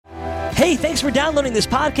Hey, thanks for downloading this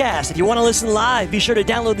podcast. If you want to listen live, be sure to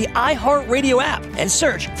download the iHeartRadio app and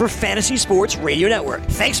search for Fantasy Sports Radio Network.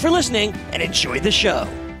 Thanks for listening and enjoy the show.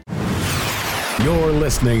 You're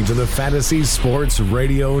listening to the Fantasy Sports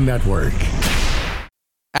Radio Network.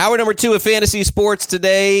 Hour number 2 of Fantasy Sports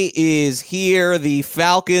today is here. The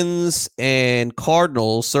Falcons and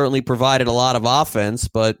Cardinals certainly provided a lot of offense,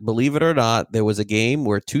 but believe it or not, there was a game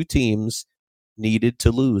where two teams needed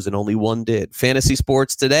to lose and only one did. Fantasy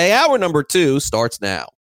Sports today, hour number 2 starts now.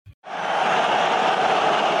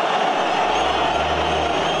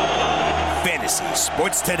 Fantasy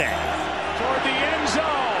Sports today. Toward the end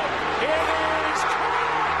zone. It is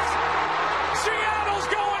caught. Seattle's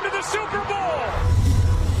going to the Super Bowl.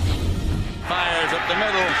 Fires up the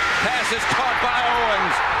middle. Pass is caught by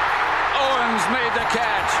Owens. Owens made the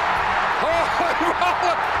catch.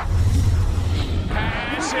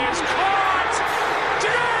 Pass is caught.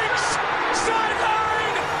 Diggs!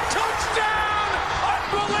 Sideline! Touchdown!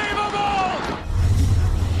 Unbelievable!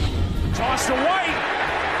 Toss to White.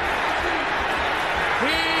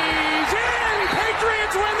 He's in!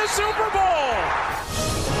 Patriots win the Super Bowl!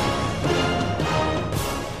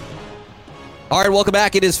 All right, welcome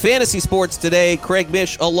back. It is Fantasy Sports today. Craig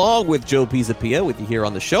Mish along with Joe Pisapia with you here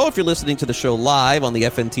on the show. If you're listening to the show live on the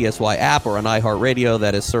FNTSY app or on iHeartRadio,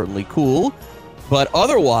 that is certainly cool. But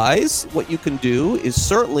otherwise, what you can do is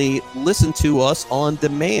certainly listen to us on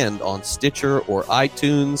demand on Stitcher or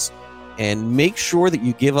iTunes, and make sure that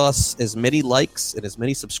you give us as many likes and as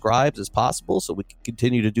many subscribes as possible so we can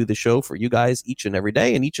continue to do the show for you guys each and every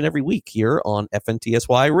day and each and every week here on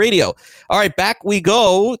FNTSY Radio. All right, back we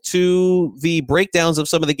go to the breakdowns of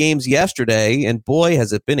some of the games yesterday, and boy,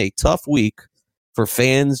 has it been a tough week for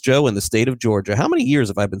fans, Joe, in the state of Georgia. How many years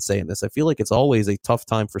have I been saying this? I feel like it's always a tough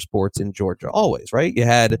time for sports in Georgia. Always, right? You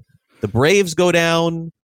had the Braves go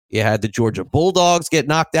down. You had the Georgia Bulldogs get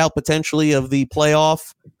knocked out potentially of the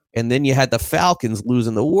playoff. And then you had the Falcons lose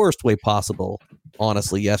in the worst way possible,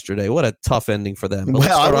 honestly, yesterday. What a tough ending for them.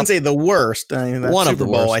 Well, I wouldn't say the worst. I mean, that one Super of the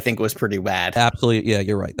Bowl, worst. I think, was pretty bad. Absolutely. Yeah,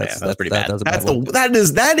 you're right. That's pretty bad. That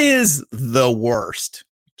is the worst.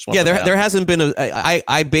 Yeah, there hasn't been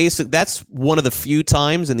that's one of the few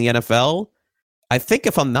times in the NFL. I think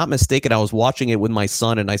if I'm not mistaken, I was watching it with my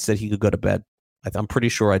son and I said he could go to bed. I'm pretty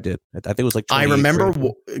sure I did. I think it was like I remember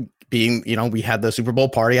being, we had the Super Bowl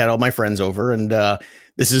party, I had all my friends over, and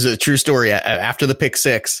this is a true story. After the pick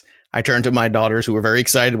six, I turned to my daughters who were very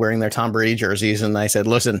excited wearing their Tom Brady jerseys, and I said,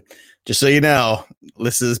 "Listen, just so you know,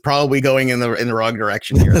 this is probably going in the wrong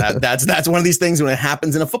direction here." That's one of these things when it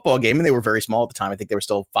happens in a football game, and they were very small at the time. I think they were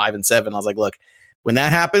still 5 and 7. I was like, "Look, when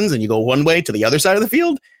that happens and you go one way to the other side of the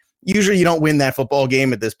field, usually you don't win that football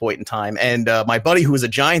game at this point in time." And my buddy, who was a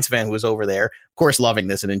Giants fan, who was over there, of course, loving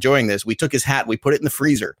this and enjoying this, we took his hat, we put it in the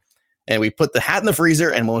freezer. And we put the hat in the freezer,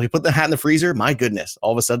 and when we put the hat in the freezer, my goodness,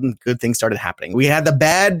 all of a sudden, good things started happening. We had the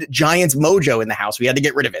bad Giants mojo in the house. We had to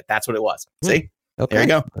get rid of it. That's what it was. See? Okay. There you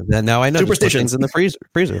go. And now I know. Superstitions in the freezer.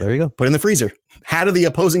 There you go. Put in the freezer. Hat of the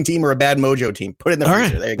opposing team or a bad mojo team. Put it in the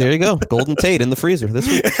freezer. Right. There you go. Golden Tate in the freezer this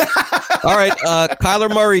week. All right.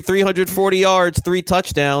 Kyler Murray, 340 yards, 3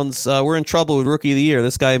 touchdowns. We're in trouble with Rookie of the Year.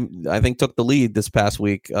 This guy, I think, took the lead this past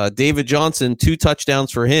week. David Johnson, 2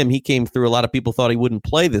 touchdowns for him. He came through. A lot of people thought he wouldn't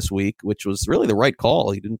play this week, which was really the right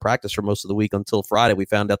call. He didn't practice for most of the week until Friday. We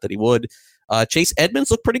found out that he would. Chase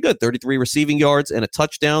Edmonds looked pretty good, 33 receiving yards and a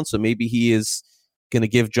touchdown. So maybe he is going to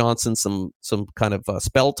give Johnson some kind of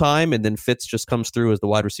spell time, and then Fitz just comes through as the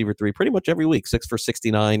wide receiver 3 pretty much every week, 6 for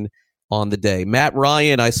 69 on the day. Matt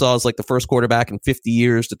Ryan, I saw, is like the first quarterback in 50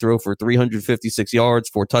 years to throw for 356 yards,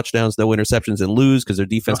 4 touchdowns, no interceptions, and lose because their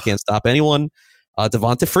defense can't stop anyone.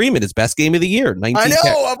 Devonta Freeman, his best game of the year. 19 I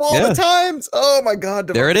know, of all the times. Oh, my God.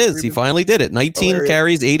 There it is. Freeman. He finally did it. 19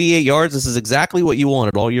 carries, 88 yards. This is exactly what you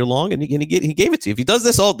wanted all year long, and he gave it to you. If he does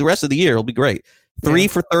this all the rest of the year, it'll be great. 3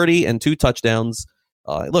 for 30 and 2 touchdowns.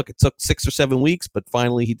 Look, it took 6 or 7 weeks, but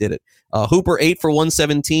finally he did it. Hooper, 8 for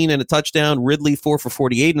 117 and a touchdown. Ridley, 4 for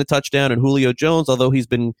 48 and a touchdown. And Julio Jones, although he's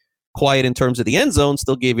been quiet in terms of the end zone,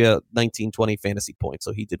 still gave you 19, 20 fantasy points,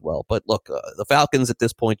 so he did well. But look, the Falcons at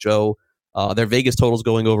this point, Joe, their Vegas totals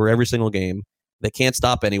going over every single game. They can't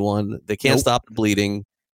stop anyone. They can't stop the bleeding.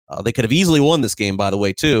 They could have easily won this game, by the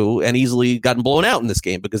way, too, and easily gotten blown out in this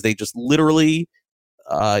game because they just literally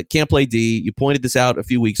can't play D. You pointed this out a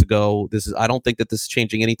few weeks ago. I don't think that this is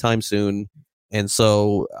changing anytime soon. And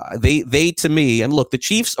so they to me, and look, the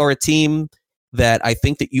Chiefs are a team that I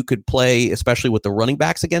think that you could play, especially with the running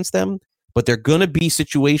backs against them. But there are going to be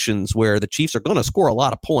situations where the Chiefs are going to score a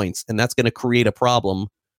lot of points, and that's going to create a problem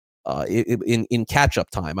in catch-up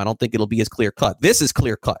time. I don't think it'll be as clear-cut. This is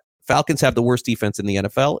clear-cut. Falcons have the worst defense in the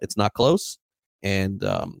NFL. It's not close. and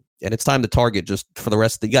it's time to target just for the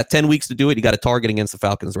rest. You got 10 weeks to do it. You got to target against the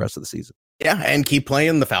Falcons the rest of the season. Yeah, and keep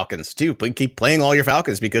playing the Falcons too. But keep playing all your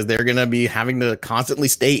Falcons because they're going to be having to constantly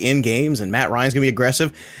stay in games, and Matt Ryan's going to be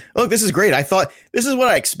aggressive. Look, this is great. I thought this is what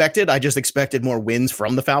I expected. I just expected more wins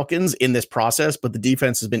from the Falcons in this process, but the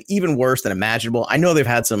defense has been even worse than imaginable. I know they've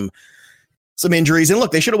had some injuries, and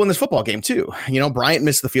look, they should have won this football game too. Bryant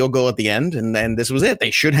missed the field goal at the end, and this was it.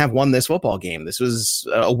 They should have won this football game. This was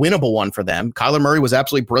a winnable one for them. Kyler Murray was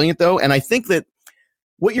absolutely brilliant though, and I think that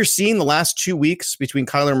what you're seeing the last 2 weeks between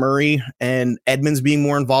Kyler Murray and Edmonds being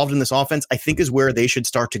more involved in this offense, I think is where they should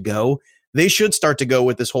start to go. They should start to go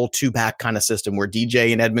with this whole 2-back kind of system where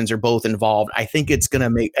DJ and Edmonds are both involved. I think it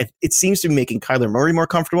seems to be making Kyler Murray more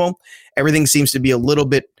comfortable. Everything seems to be a little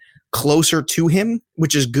bit closer to him,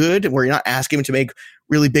 which is good, where you're not asking him to make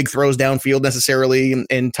really big throws downfield necessarily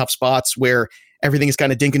in tough spots where everything is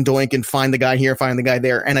kind of dink and doink and find the guy here, find the guy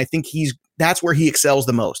there. And I think that's where he excels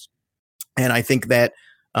the most. And I think that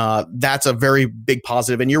that's a very big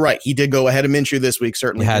positive. And you're right. He did go ahead of Minshew this week.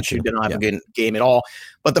 Certainly Minshew did not have a good game at all.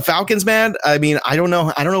 But the Falcons, man, I mean, I don't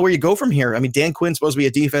know where you go from here. I mean, Dan Quinn's supposed to be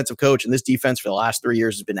a defensive coach, and this defense for the last 3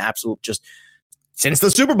 years has been absolute just since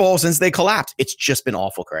the Super Bowl, since they collapsed. It's just been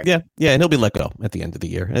awful, Craig. Yeah, and he'll be let go at the end of the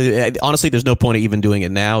year. Honestly, there's no point of even doing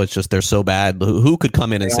it now. It's just they're so bad. Who could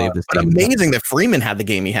come in and save this team? Amazing that Freeman had the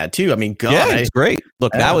game he had, too. I mean, God. Yeah, it's great.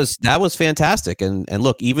 Look, that was fantastic. And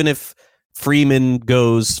look, even if Freeman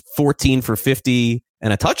goes 14 for 50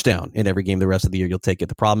 and a touchdown in every game the rest of the year, you'll take it.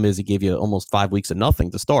 The problem is he gave you almost 5 weeks of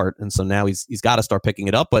nothing to start, and so now he's got to start picking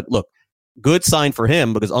it up. But look, good sign for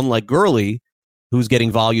him because unlike Gurley, who's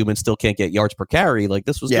getting volume and still can't get yards per carry, like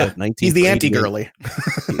this was good. 19 he's the anti-Gurley.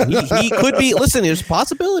 he could be. Listen, there's a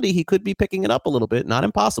possibility he could be picking it up a little bit. Not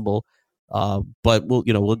impossible. But we're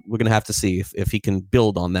going to have to see if he can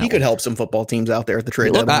build on that. He could help some football teams out there at the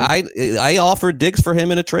trade deadline. I offered Diggs for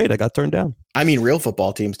him in a trade. I got turned down. I mean, real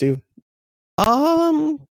football teams too.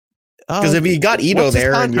 Because if he got Ito what's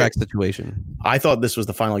there, his contract situation. I thought this was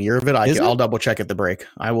the final year of it. I'll double check at the break.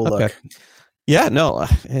 I will look. Yeah, no.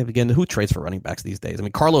 Again, who trades for running backs these days? I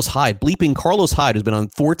mean, Carlos Hyde, Carlos Hyde, who's been on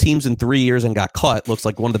 4 teams in 3 years and got cut, looks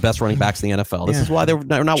like one of the best running backs in the NFL. This is why they're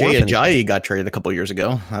not worth it. Ajayi got traded a couple of years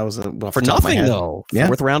ago. That was for nothing, though. Yeah.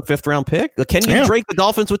 4th round, 5th round pick. Kenyon Drake, the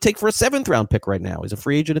Dolphins would take for a 7th round pick right now. He's a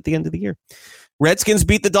free agent at the end of the year. Redskins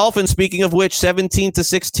beat the Dolphins, speaking of which,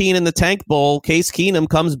 17-16 in the Tank Bowl. Case Keenum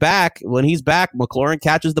comes back. When he's back, McLaurin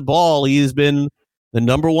catches the ball. He's been the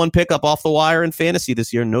number 1 pickup off the wire in fantasy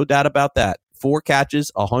this year. No doubt about that. 4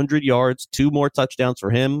 catches, 100 yards, 2 more touchdowns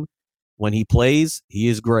for him. When he plays, he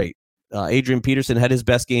is great. Adrian Peterson had his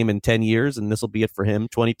best game in 10 years, and this will be it for him,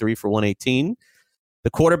 23 for 118.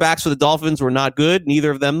 The quarterbacks for the Dolphins were not good,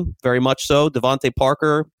 neither of them, very much so. Devontae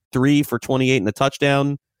Parker, 3 for 28 and a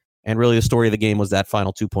touchdown. And really the story of the game was that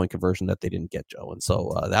final 2-point conversion that they didn't get, Joe. And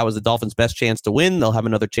so that was the Dolphins' best chance to win. They'll have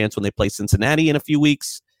another chance when they play Cincinnati in a few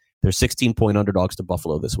weeks. They're 16-point underdogs to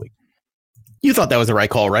Buffalo this week. You thought that was the right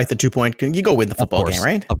call, right? The 2-point. You go win the football game,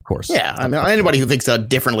 right? Of course. Yeah. I mean, anybody who thinks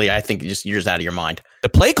differently, I think you're just out of your mind. The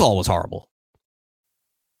play call was horrible.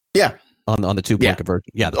 Yeah. On the 2-point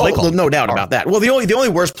conversion. Yeah. The play call no doubt about that. Well, the only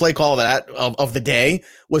worst play call of the day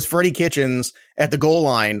was Freddie Kitchens at the goal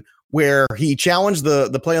line, where he challenged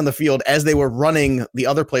the play on the field as they were running the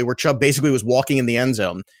other play where Chubb basically was walking in the end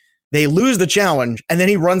zone. They lose the challenge, and then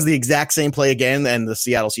he runs the exact same play again, and the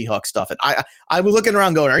Seattle Seahawks stuff. And I was looking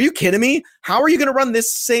around going, are you kidding me? How are you going to run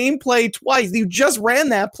this same play twice? You just ran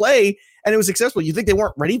that play, and it was successful. You think they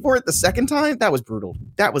weren't ready for it the second time? That was brutal.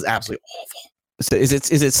 That was absolutely awful. So is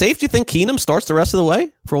it safe, do you think Keenum starts the rest of the way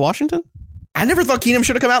for Washington? I never thought Keenum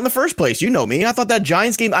should have come out in the first place. You know me. I thought that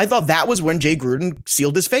Giants game, I thought that was when Jay Gruden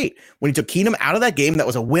sealed his fate. When he took Keenum out of that game, that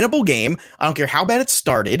was a winnable game. I don't care how bad it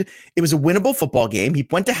started. It was a winnable football game. He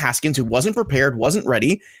went to Haskins, who wasn't prepared, wasn't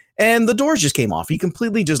ready, and the doors just came off. He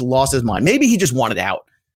completely just lost his mind. Maybe he just wanted out,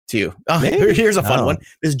 too. Here's a fun one.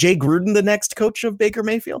 Is Jay Gruden the next coach of Baker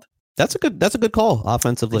Mayfield? That's a good call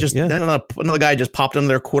offensively. Another guy just popped into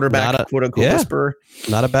their quarterback, quote unquote whisperer.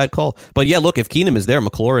 Not a bad call. But yeah, look, if Keenum is there,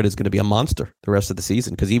 McLaurin is going to be a monster the rest of the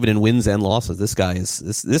season, because even in wins and losses,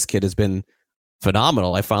 this kid has been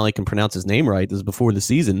phenomenal. I finally can pronounce his name right. This is before the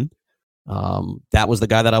season. That was the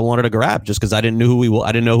guy that I wanted to grab just because I didn't know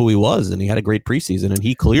who he was, and he had a great preseason, and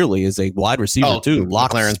he clearly is a wide receiver too.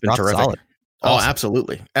 McLaurin's been terrific. Solid. Oh,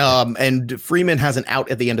 absolutely. And Freeman has an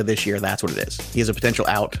out at the end of this year. That's what it is. He has a potential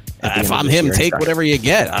out. If I'm him, take whatever you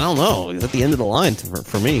get. I don't know. He's at the end of the line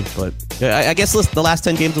for me. But I guess the last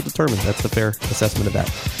 10 games will determine. That's the fair assessment of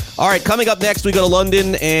that. All right, coming up next, we go to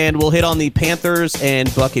London, and we'll hit on the Panthers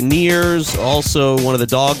and Buccaneers. Also, one of the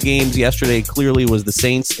dog games yesterday clearly was the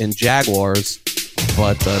Saints and Jaguars.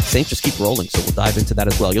 But Saints just keep rolling, so we'll dive into that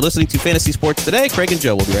as well. You're listening to Fantasy Sports Today. Craig and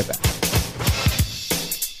Joe will be right back.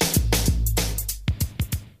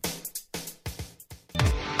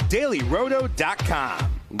 DailyRoto.com.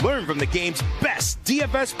 Learn from the game's best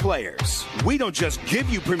DFS players. We don't just give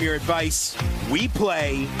you premier advice, we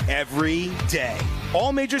play every day.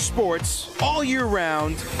 All major sports, all year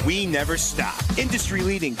round, we never stop.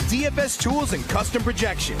 Industry-leading DFS tools and custom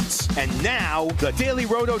projections. And now, the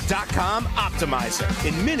DailyRoto.com Optimizer.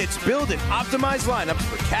 In minutes, build and optimize lineups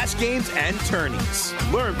for cash games and tourneys.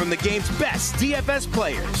 Learn from the game's best DFS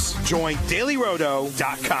players. Join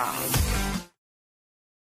DailyRoto.com.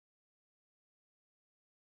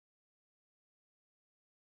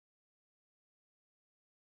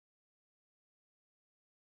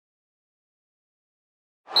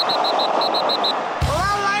 Well,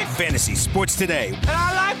 I like Fantasy Sports Today. and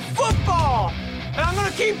I like football. And I'm going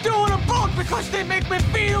to keep doing them both because they make me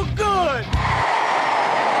feel good.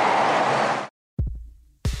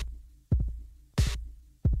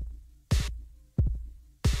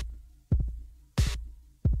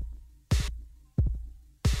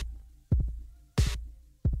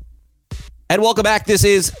 And welcome back. This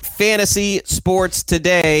is Fantasy Sports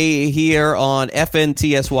Today here on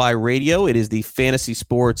FNTSY Radio. It is the Fantasy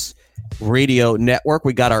Sports Radio Network.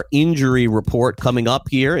 We got our injury report coming up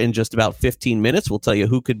here in just about 15 minutes. We'll tell you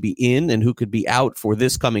who could be in and who could be out for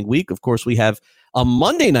this coming week. Of course, we have a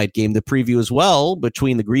Monday night game to preview as well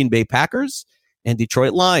between the Green Bay Packers and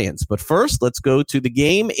Detroit Lions. But first, let's go to the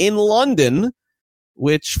game in London,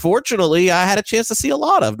 which fortunately I had a chance to see a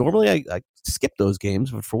lot of. Normally I skip those games,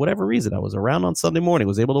 but for whatever reason, I was around on Sunday morning,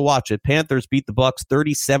 was able to watch it. Panthers beat the Bucs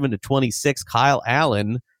 37-26. Kyle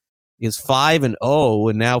Allen is 5-0,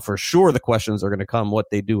 and now for sure the questions are going to come what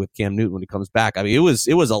they do with Cam Newton when he comes back. I mean, it was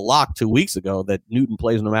a lock 2 weeks ago that Newton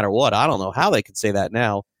plays no matter what. I don't know how they could say that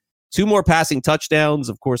now. 2 more passing touchdowns.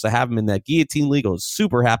 Of course, I have him in that guillotine league. I was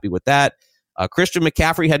super happy with that. Christian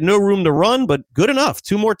McCaffrey had no room to run, but good enough.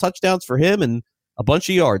 2 more touchdowns for him and a bunch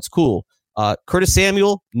of yards. Cool. Curtis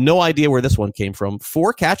Samuel, no idea where this one came from.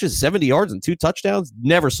 4 catches, 70 yards, and 2 touchdowns.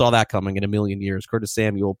 Never saw that coming in a million years. Curtis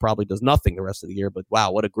Samuel probably does nothing the rest of the year, but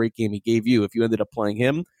wow, what a great game he gave you if you ended up playing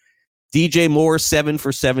him. DJ Moore, 7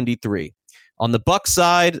 for 73. On the Bucs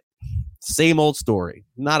side, same old story.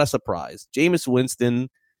 Not a surprise. Jameis Winston,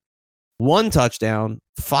 1 touchdown,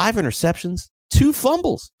 5 interceptions, 2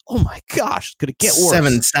 fumbles. Oh my gosh, could it get worse?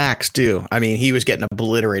 7 sacks too. I mean, he was getting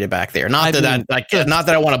obliterated back there. Not that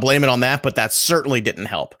I want to blame it on that, but that certainly didn't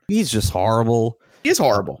help. He's just horrible. He's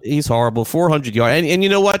horrible. He's horrible. 400 yards. And you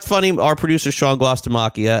know what? Funny, our producer Sean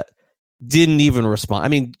Glastamacchia didn't even respond. I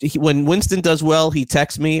mean, when Winston does well, he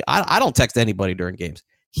texts me. I don't text anybody during games.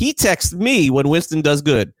 He texts me when Winston does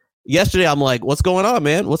good. Yesterday, I'm like, what's going on,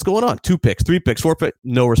 man? What's going on? 2 picks, 3 picks, 4 picks.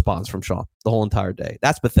 No response from Sean the whole entire day.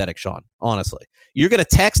 That's pathetic, Sean, honestly. You're going to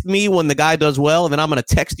text me when the guy does well, and then I'm going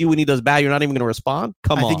to text you when he does bad. You're not even going to respond?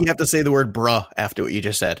 Come on. I think you have to say the word bruh after what you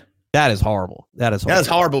just said. That is horrible. That is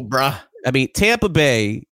horrible, bruh. I mean, Tampa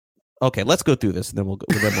Bay. Okay, let's go through this, and then we'll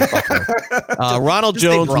talk about it. Ronald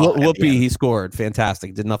Jones, whoopee, he scored.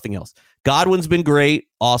 Fantastic. Did nothing else. Godwin's been great.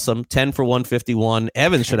 Awesome. 10 for 151.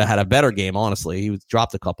 Evans should have had a better game, honestly. He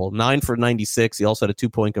dropped a couple. 9 for 96. He also had a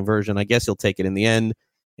 2-point conversion. I guess he'll take it in the end.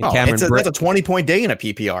 And that's a 20-point day in a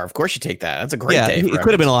PPR. Of course you take that. That's a great day. It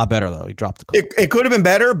could have been a lot better, though. He dropped a couple. It could have been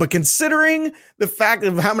better, but considering the fact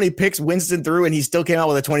of how many picks Winston threw and he still came out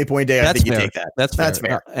with a 20-point day, I think you take that. That's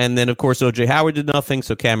fair. And then, of course, O.J. Howard did nothing,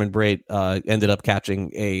 so Cameron Brate ended up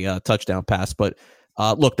catching a touchdown pass. But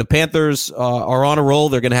look, the Panthers are on a roll.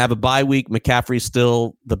 They're going to have a bye week. McCaffrey's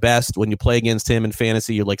still the best. When you play against him in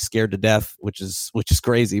fantasy, you're like scared to death, which is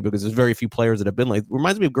crazy because there's very few players that have been like.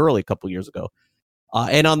 Reminds me of Gurley a couple years ago.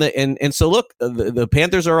 So look, the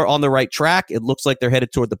Panthers are on the right track. It looks like they're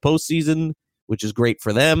headed toward the postseason, which is great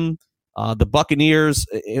for them. The Buccaneers,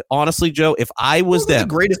 honestly, Joe, if I was them, the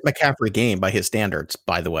greatest McCaffrey game by his standards,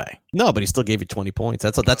 by the way. No, but he still gave you 20 points.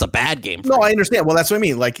 That's a bad game. No, I understand. Well, that's what I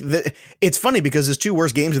mean. Like it's funny because his 2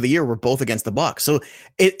 worst games of the year were both against the Bucs. So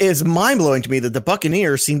it is mind blowing to me that the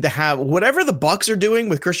Buccaneers seem to have whatever the Bucs are doing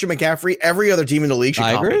with Christian McCaffrey. Every other team in the league should.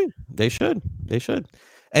 I agree. They should.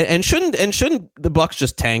 And shouldn't the Bucs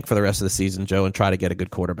just tank for the rest of the season, Joe, and try to get a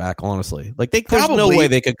good quarterback? Honestly, like there's no way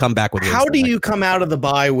they could come back with. How do you come out of the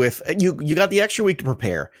bye with you? You got the extra week to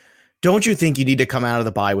prepare. Don't you think you need to come out of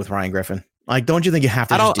the bye with Ryan Griffin? Like, don't you think you have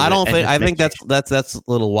to? I think that's a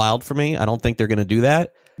little wild for me. I don't think they're going to do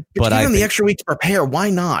that. But give him the extra week to prepare. Why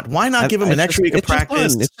not? Why not give him an extra week of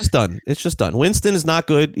practice? It's just done. Winston is not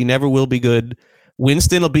good. He never will be good.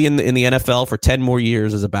 Winston will be in the NFL for 10 more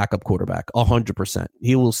years as a backup quarterback, 100%.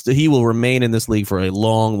 He will remain in this league for a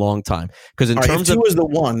long, long time. Because in terms of who is the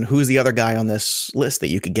one, who's the other guy on this list that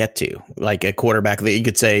you could get to, like a quarterback that you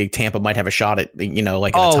could say Tampa might have a shot at,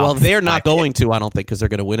 like. They're not going to, I don't think, because they're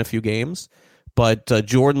going to win a few games. But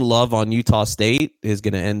Jordan Love on Utah State is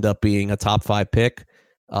going to end up being a top 5 pick.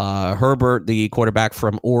 Herbert, the quarterback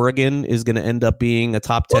from Oregon, is going to end up being a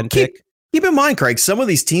top 10 pick. Keep in mind, Craig, some of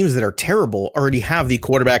these teams that are terrible already have the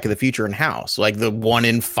quarterback of the future in house, like the 1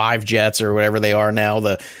 in 5 Jets or whatever they are now.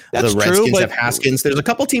 The Redskins have Haskins. There's a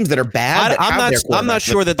couple teams that are bad. I'm not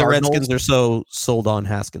sure that the Redskins are so sold on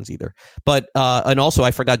Haskins either. But and also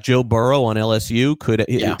I forgot Joe Burrow on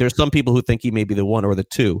LSU There's some people who think he may be the 1 or the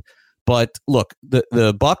 2. But look, the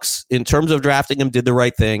Bucs, in terms of drafting him, did the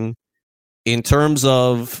right thing. In terms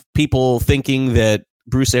of people thinking that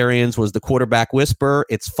Bruce Arians was the quarterback whisperer,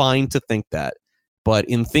 it's fine to think that. But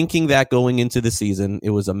in thinking that going into the season, it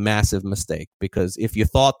was a massive mistake, because if you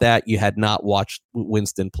thought that, you had not watched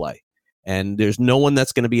Winston play. And there's no one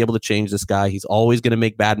that's going to be able to change this guy. He's always going to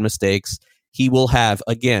make bad mistakes. He will have,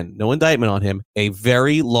 again, no indictment on him, a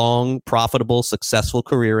very long, profitable, successful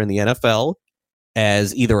career in the NFL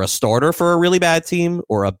as either a starter for a really bad team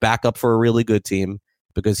or a backup for a really good team,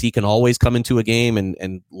 because he can always come into a game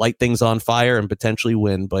and light things on fire and potentially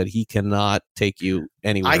win, but he cannot take you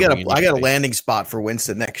anywhere. I got a landing spot for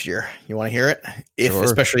Winston next year. You want to hear it?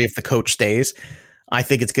 Especially if the coach stays, I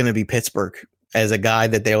think it's going to be Pittsburgh as a guy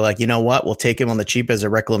that they were like, you know what, we'll take him on the cheap as a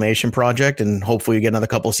reclamation project, and hopefully we get another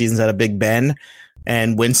couple of seasons out of Big Ben,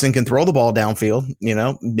 and Winston can throw the ball downfield.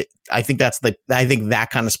 I think that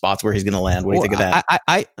kind of spot's where he's going to land. What do you think of that?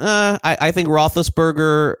 I think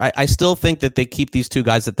Roethlisberger. I still think that they keep these two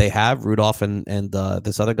guys that they have, Rudolph and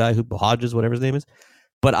this other guy Hodges, whatever his name is.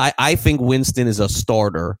 But I think Winston is a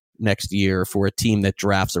starter next year for a team that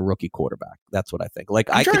drafts a rookie quarterback. That's what I think.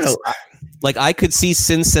 I could see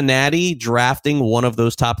Cincinnati drafting one of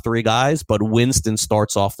those top 3 guys, but Winston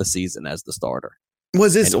starts off the season as the starter. Why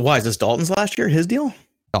is this Dalton's last year, his deal?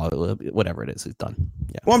 Oh, whatever it is, he's done.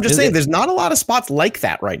 Yeah. Well, I'm just saying there's not a lot of spots like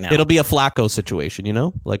that right now. It'll be a Flacco situation,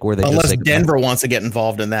 like where they unless Denver wants to get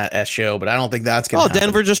involved in that show, but I don't think that's going to happen.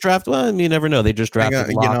 Denver just draft. Well, you never know. They just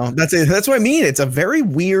drafted. That's what I mean. It's a very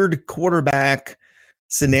weird quarterback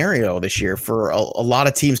scenario this year for a lot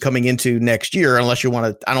of teams coming into next year, unless you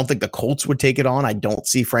want to. I don't think the Colts would take it on. I don't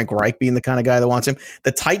see Frank Reich being the kind of guy that wants him.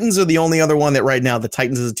 The Titans are the only other one that right now the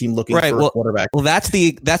Titans is a team looking for a quarterback. Well, that's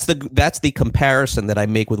the comparison that I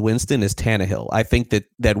make with Winston is Tannehill. I think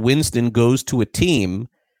that Winston goes to a team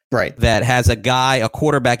that has a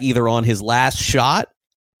quarterback either on his last shot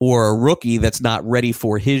or a rookie that's not ready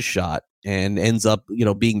for his shot, and ends up,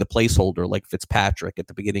 being the placeholder like Fitzpatrick at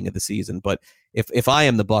the beginning of the season. But if I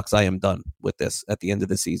am the Bucs, I am done with this at the end of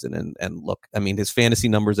the season. And look, I mean, his fantasy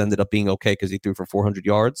numbers ended up being okay because he threw for 400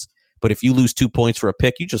 yards. But if you lose 2 points for a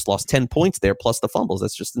pick, you just lost 10 points there plus the fumbles.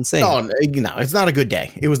 That's just insane. Oh, no, it's not a good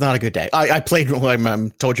day. It was not a good day. I played. I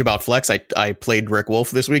told you about Flex. I played Rick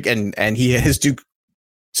Wolf this week, and his 2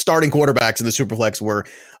 starting quarterbacks in the Superflex were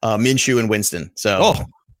Minshew and Winston. So.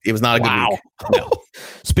 It was not a good week. No.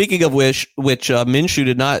 Speaking of which Minshew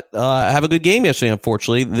did not have a good game yesterday,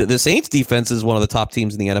 unfortunately. The Saints defense is one of the top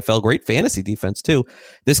teams in the NFL. Great fantasy defense, too.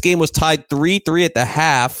 This game was tied 3-3 at the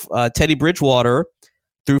half. Teddy Bridgewater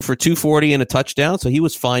threw for 240 and a touchdown, so he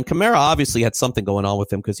was fine. Kamara obviously had something going on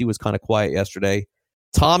with him because he was kind of quiet yesterday.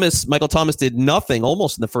 Michael Thomas did nothing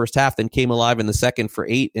almost in the first half, then came alive in the second for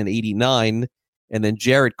 8 and 89. And then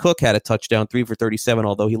Jared Cook had a touchdown, 3 for 37,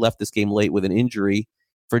 although he left this game late with an injury.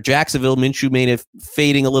 For Jacksonville, Minshew made it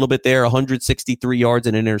fading a little bit there, 163 yards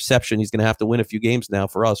and an interception. He's going to have to win a few games now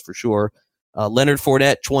for us, for sure. Leonard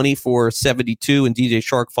Fournette, 20 for 72, and DJ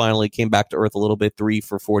Chark finally came back to earth a little bit, 3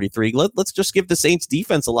 for 43. Let's just give the Saints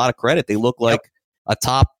defense a lot of credit. They look like a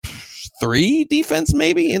top 3 defense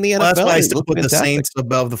maybe in the NFL. Well, that's why I still put the Saints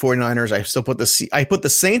above the 49ers. I put the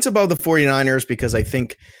Saints above the 49ers because I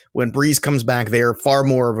think when Breeze comes back, they're far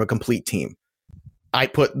more of a complete team. I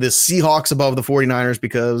put the Seahawks above the 49ers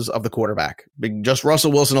because of the quarterback. Just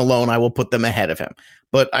Russell Wilson alone, I will put them ahead of him.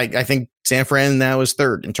 But I think San Fran now is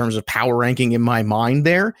 3rd in terms of power ranking in my mind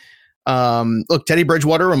there. Look, Teddy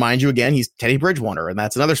Bridgewater, remind you again, he's Teddy Bridgewater, and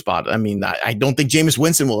that's another spot. I mean, I don't think Jameis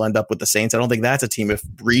Winston will end up with the Saints. I don't think that's a team if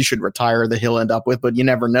Breeze should retire that he'll end up with, but you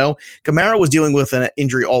never know. Kamara was dealing with an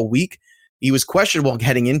injury all week. He was questionable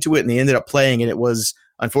heading into it, and he ended up playing, and it was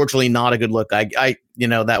unfortunately not a good look.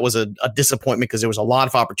 That was a disappointment because there was a lot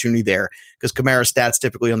of opportunity there because Kamara's stats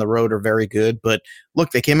typically on the road are very good. But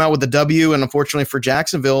look, they came out with the W, and unfortunately for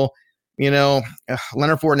Jacksonville,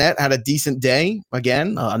 Leonard Fournette had a decent day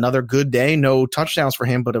again, another good day. No touchdowns for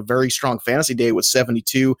him, but a very strong fantasy day with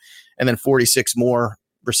 72 and then 46 more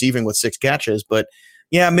receiving with 6 catches. But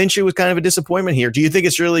yeah, Minshew was kind of a disappointment here. Do you think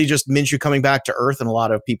it's really just Minshew coming back to earth and a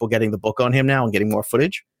lot of people getting the book on him now and getting more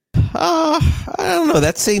footage? I don't know.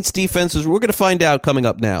 That Saints defense we're going to find out coming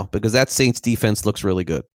up now, because that Saints defense looks really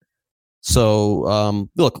good. So,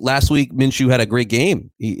 look, last week, Minshew had a great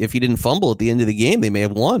game. If he didn't fumble at the end of the game, they may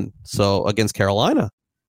have won. So against Carolina.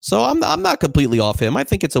 So I'm not completely off him. I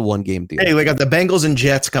think it's a 1-game deal. Hey, we got the Bengals and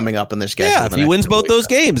Jets coming up in this game. Yeah, if he wins both those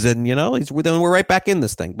games, then, then we're right back in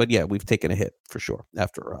this thing. But yeah, we've taken a hit for sure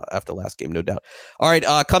after last game, no doubt. All right,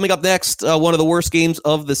 coming up next, one of the worst games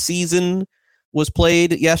of the season was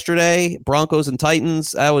played yesterday. Broncos and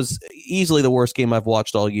Titans. That was easily the worst game I've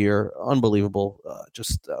watched all year. Unbelievable.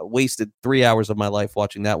 Just wasted 3 hours of my life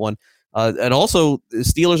watching that one. And also, the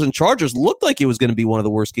Steelers and Chargers looked like it was going to be one of the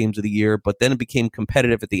worst games of the year, but then it became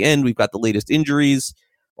competitive at the end. We've got the latest injuries,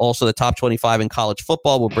 also the top 25 in college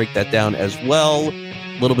football. We'll break that down as well.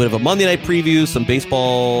 A little bit of a Monday night preview, some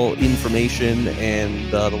baseball information,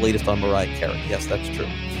 and the latest on Mariah Carey. Yes, that's true.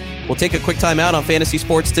 We'll take a quick time out on Fantasy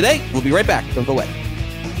Sports Today. We'll be right back. Don't go away.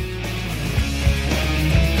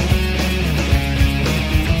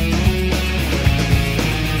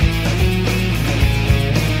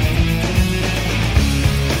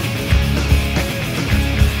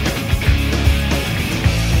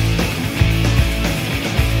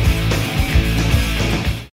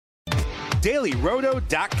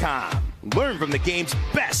 DailyRoto.com. Learn from the game's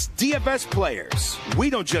best DFS players.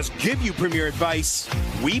 We don't just give you premier advice,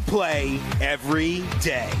 we play every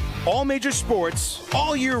day. All major sports,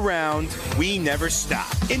 all year round, we never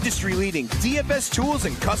stop. Industry-leading DFS tools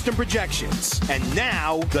and custom projections. And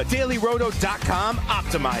now, the DailyRoto.com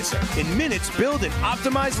Optimizer. In minutes, build and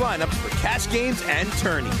optimize lineups for cash games and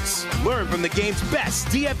tourneys. Learn from the game's best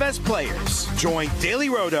DFS players. Join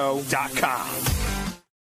DailyRoto.com.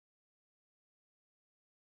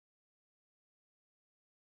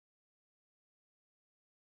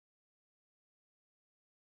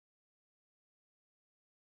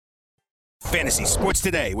 Fantasy Sports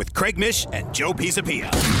Today with Craig Mish and Joe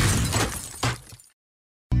Pisapia.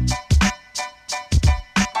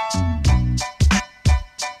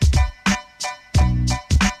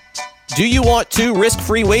 Do you want 2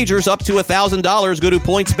 risk-free wagers up to $1,000? Go to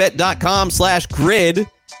pointsbet.com/grid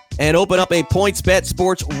and open up a PointsBet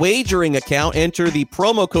sports wagering account. Enter the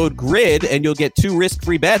promo code GRID and you'll get 2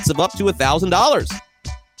 risk-free bets of up to $1,000.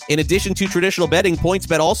 In addition to traditional betting,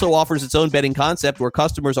 PointsBet also offers its own betting concept where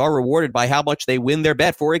customers are rewarded by how much they win their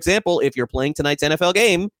bet. For example, if you're playing tonight's NFL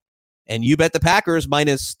game and you bet the Packers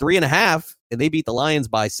minus 3.5 and they beat the Lions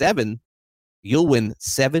by 7, you'll win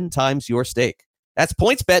 7 times your stake. That's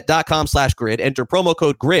pointsbet.com/grid. Enter promo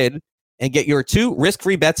code GRID and get your 2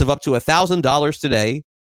 risk-free bets of up to $1,000 today.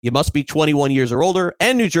 You must be 21 years or older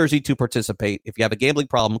and New Jersey to participate. If you have a gambling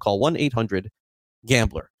problem, call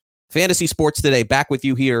 1-800-GAMBLER. Fantasy Sports Today, back with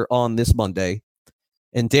you here on this Monday.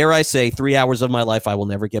 And dare I say, 3 hours of my life I will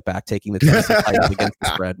never get back taking the Tennessee Titans against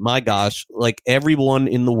the spread. My gosh, like everyone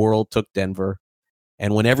in the world took Denver.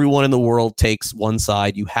 And when everyone in the world takes one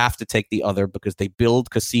side, you have to take the other because they build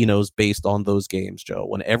casinos based on those games, Joe.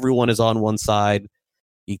 When everyone is on one side,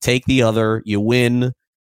 you take the other, you win.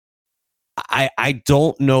 I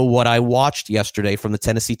don't know what I watched yesterday from the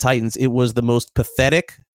Tennessee Titans. It was the most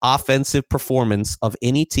pathetic offensive performance of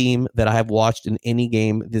any team that I have watched in any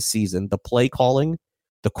game this season. The play calling,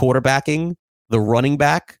 the quarterbacking, the running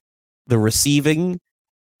back, the receiving.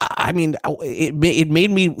 I mean, it made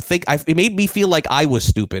me think. It made me feel like I was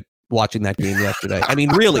stupid watching that game yesterday. I mean,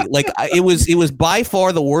 really, like it was by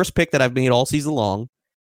far the worst pick that I've made all season long,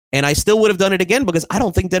 and I still would have done it again because I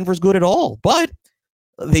don't think Denver's good at all. But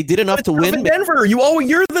they did enough to win. In Denver,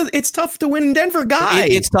 it's tough to win in Denver, guy.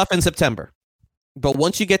 It's tough in September. But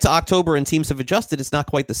once you get to October and teams have adjusted, it's not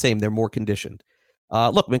quite the same. They're more conditioned.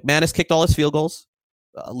 Look, McManus kicked all his field goals.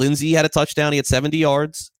 Lindsey had a touchdown. He had 70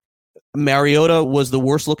 yards. Mariota was the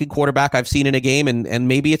worst-looking quarterback I've seen in a game, and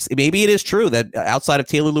maybe it is true that outside of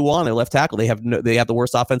Taylor Lewan, their left tackle, they have the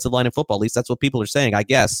worst offensive line in football. At least that's what people are saying, I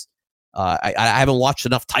guess. I haven't watched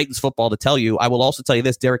enough Titans football to tell you. I will also tell you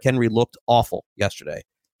this: Derrick Henry looked awful yesterday.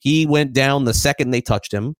 He went down the second they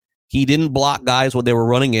touched him. He didn't block guys when they were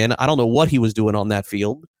running in. I don't know what he was doing on that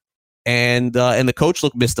field. And the coach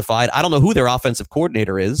looked mystified. I don't know who their offensive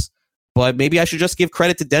coordinator is, but maybe I should just give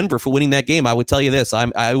credit to Denver for winning that game. I would tell you this.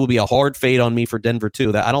 I will be a hard fade on me for Denver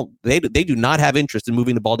too. They do not have interest in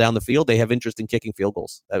moving the ball down the field. They have interest in kicking field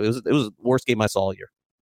goals. It was the worst game I saw all year.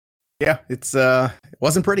 Yeah, it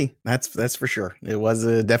wasn't pretty. That's for sure. It was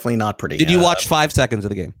definitely not pretty. Did you watch 5 seconds of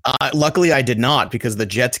the game? Luckily, I did not because the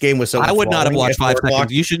Jets game was so. I would not have watched 5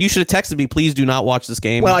 seconds. You should have texted me. Please do not watch this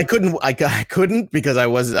game. Well, I couldn't. I couldn't because I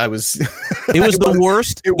was. It was the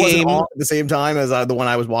worst It wasn't game on at the same time as the one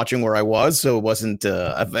I was watching where I was, so it wasn't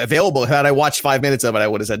available. Had I watched 5 minutes of it, I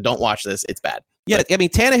would have said, "Don't watch this. It's bad." Yeah, I mean,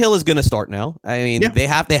 Tannehill is going to start now. I mean, they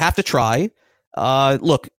have to try.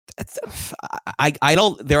 Look, I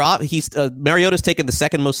don't. He's Mariota's taken the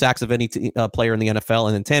second most sacks of any player in the NFL,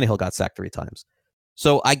 and then Tannehill got sacked 3 times.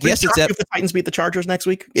 So I guess it's if the Titans beat the Chargers next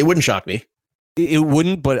week. It wouldn't shock me. It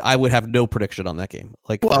wouldn't, but I would have no prediction on that game.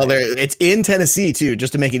 It's in Tennessee too,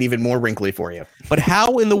 just to make it even more wrinkly for you. But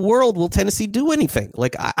how in the world will Tennessee do anything?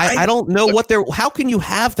 I don't know how can you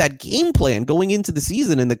have that game plan going into the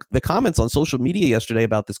season? And the comments on social media yesterday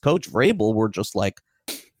about this coach Vrabel were just like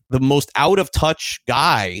the most out of touch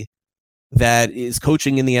guy that is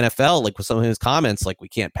coaching in the NFL. Like with some of his comments, like we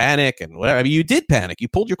can't panic and whatever. I mean, you did panic. You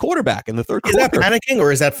pulled your quarterback in the third quarter. Is that panicking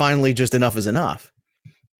or is that finally just enough is enough?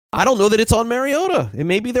 I don't know that it's on Mariota. It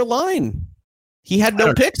may be their line. He had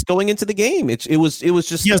no picks going into the game. It was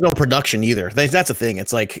just, he has no production either. That's the thing.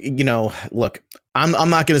 It's like, look, I'm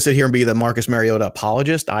not going to sit here and be the Marcus Mariota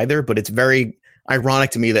apologist either, but it's very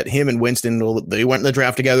ironic to me that him and Winston, they went in the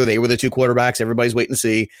draft together. They were the 2 quarterbacks. Everybody's waiting to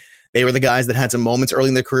see. They were the guys that had some moments early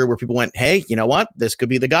in their career where people went, hey, you know what? This could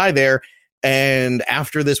be the guy there. And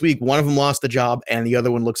after this week, one of them lost the job and the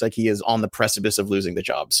other one looks like he is on the precipice of losing the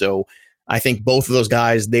job. So I think both of those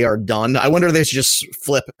guys, they are done. I wonder if they should just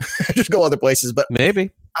flip, just go other places. But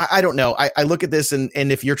maybe. I don't know. I look at this and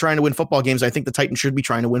if you're trying to win football games, I think the Titans should be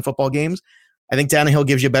trying to win football games. I think Tannehill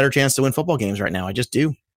gives you a better chance to win football games right now. I just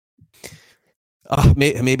do.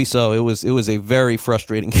 Maybe so. It was a very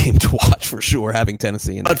frustrating game to watch for sure, having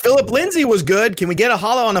Tennessee. But Philip Lindsay was good. Can we get a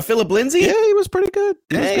hollow on a Philip Lindsay? Yeah, he was pretty good.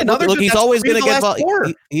 Look, he's always going to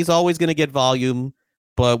get he's always going to get volume.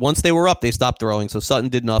 But once they were up, they stopped throwing. So Sutton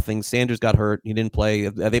did nothing. Sanders got hurt. He didn't play.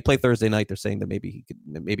 They play Thursday night. They're saying that maybe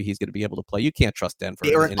he's going to be able to play. You can't trust Denver.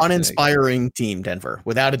 They're an uninspiring team, Denver,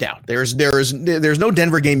 without a doubt. There's no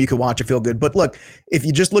Denver game you can watch and feel good. But look, if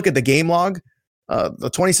you just look at the game log,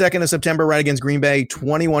 the 22nd of September, right against Green Bay,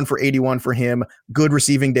 21 for 81 for him. Good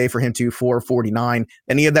receiving day for him too, 449.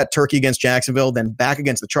 Then he had that turkey against Jacksonville. Then back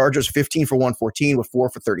against the Chargers, 15 for 114 with 4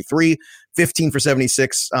 for 33, 15 for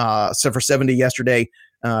 76, for 70 yesterday.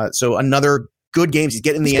 So another good games. He's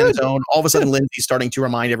getting in the end zone. All of a sudden, Lindsay's starting to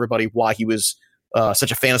remind everybody why he was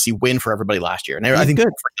such a fantasy win for everybody last year. And I think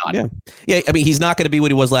good. Yeah. I mean, he's not going to be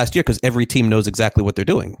what he was last year because every team knows exactly what they're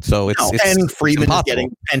doing. So and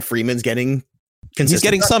Freeman's getting. He's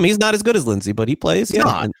getting some. He's not as good as Lindsay, but he plays.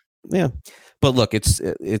 Yeah. But look, it's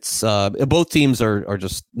both teams are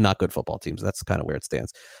just not good football teams. That's kind of where it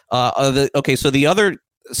stands. So the other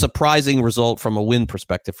surprising result from a win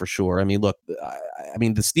perspective for sure. I mean, look, I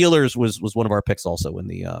mean the Steelers was one of our picks also in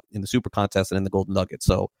the Super Contest and in the Golden Nugget.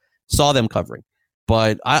 So saw them covering,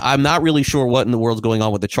 but I'm not really sure what in the world's going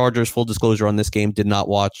on with the Chargers. Full disclosure on this game, did not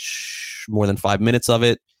watch more than 5 minutes of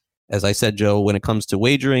it. As I said, Joe, when it comes to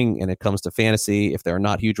wagering and it comes to fantasy, if there are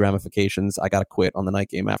not huge ramifications, I got to quit on the night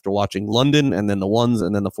game after watching London and then the 1s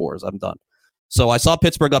and then the 4s. I'm done. So I saw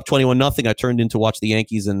Pittsburgh up 21-0. I turned in to watch the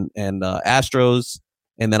Yankees and Astros.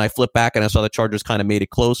 And then I flipped back and I saw the Chargers kind of made it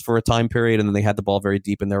close for a time period. And then they had the ball very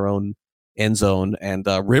deep in their own end zone. And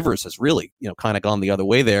Rivers has really, kind of gone the other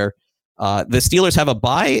way there. The Steelers have a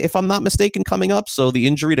bye, if I'm not mistaken, coming up. So the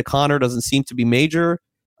injury to Connor doesn't seem to be major.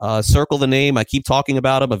 Circle the name. I keep talking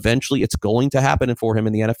about him. Eventually, it's going to happen for him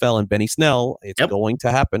in the NFL. And Benny Snell, it's going to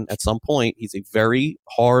happen at some point. He's a very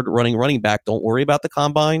hard running back. Don't worry about the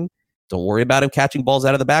combine. Don't worry about him catching balls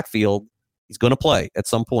out of the backfield. He's going to play at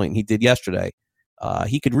some point. He did yesterday.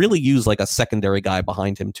 He could really use like a secondary guy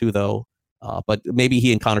behind him too, though. But maybe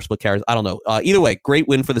he and Connor split carries. I don't know. Either way, great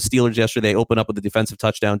win for the Steelers yesterday. They open up with a defensive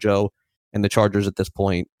touchdown, Joe. And the Chargers at this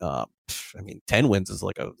point, 10 wins is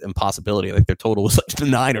like an impossibility. I think their total was like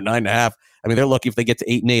 9 or 9.5. I mean, they're lucky if they get to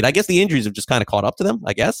 8-8. I guess the injuries have just kind of caught up to them,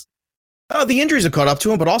 I guess. The injuries have caught up to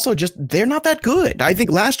them, but also just they're not that good. I think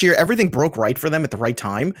last year, everything broke right for them at the right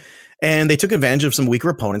time. And they took advantage of some weaker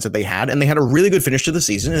opponents that they had. And they had a really good finish to the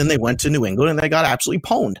season. And then they went to New England and they got absolutely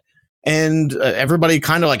pwned. And everybody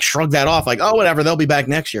kind of like shrugged that off like, oh, whatever, they'll be back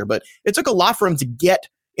next year. But it took a lot for them to get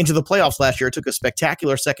into the playoffs last year. It took a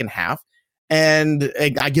spectacular second half. And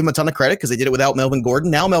I give him a ton of credit because they did it without Melvin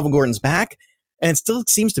Gordon. Now Melvin Gordon's back, and it still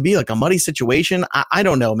seems to be like a muddy situation. I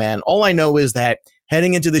don't know, man. All I know is that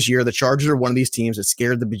heading into this year, the Chargers are one of these teams that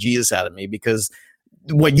scared the bejesus out of me because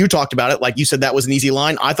what you talked about it, like you said, that was an easy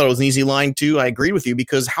line. I thought it was an easy line too. I agreed with you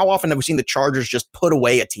because how often have we seen the Chargers just put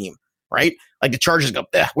away a team? right? Like the Chargers go,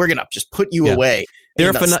 we're going to just put you away.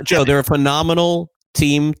 They're a phenomenal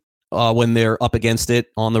team when they're up against it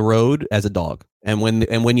on the road as a dog. And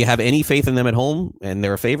when you have any faith in them at home and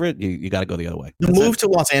they're a favorite, you got to go the other way. The move to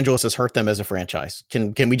Los Angeles has hurt them as a franchise.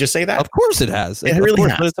 Can we just say that? Of course it has. It really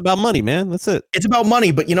has. But it's about money, man. That's it. It's about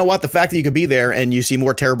money. But you know what? The fact that you could be there and you see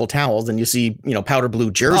more terrible towels and you see, powder blue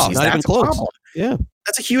jerseys, not even close. Problem. Yeah.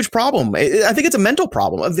 That's a huge problem. I think it's a mental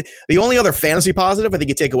problem. The only other fantasy positive I think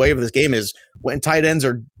you take away from this game is when tight ends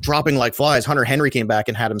are dropping like flies. Hunter Henry came back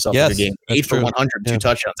and had himself a good game. 8 for 100, 2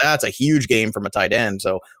 touchdowns. That's a huge game from a tight end.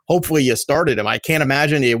 So hopefully you started him. I can't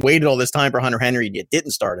imagine you waited all this time for Hunter Henry. You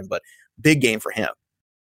didn't start him, but big game for him.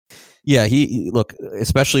 Yeah, he look,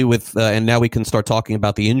 especially with, and now we can start talking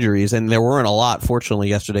about the injuries, and there weren't a lot, fortunately,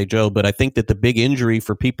 yesterday, Joe, but I think that the big injury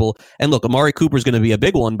for people, and look, Amari Cooper is going to be a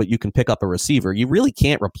big one, but you can pick up a receiver. You really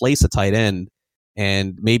can't replace a tight end,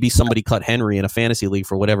 and maybe somebody cut Henry in a fantasy league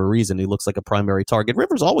for whatever reason. He looks like a primary target.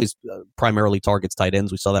 Rivers always primarily targets tight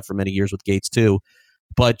ends. We saw that for many years with Gates, too.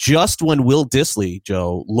 But just when Will Dissly,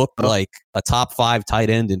 Joe, looked like a top 5 tight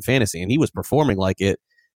end in fantasy, and he was performing like it,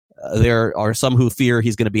 there are some who fear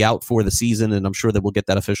he's going to be out for the season, and I'm sure that we'll get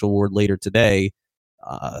that official word later today.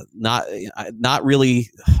 Not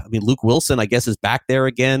really. I mean, Luke Wilson, I guess, is back there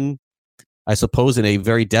again. I suppose in a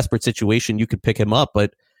very desperate situation, you could pick him up.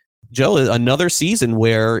 But Joe, another season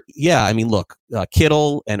where, look,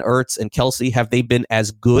 Kittle and Ertz and Kelsey, have they been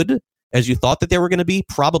as good as you thought that they were going to be?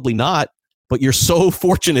 Probably not. But you're so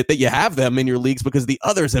fortunate that you have them in your leagues because the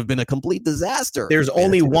others have been a complete disaster. There's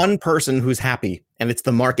only one person who's happy, and it's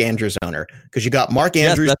the Mark Andrews owner, because you got Mark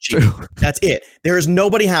Andrews. Yes, that's true. That's it. There is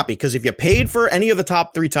nobody happy because if you paid for any of the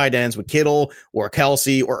top 3 tight ends with Kittle or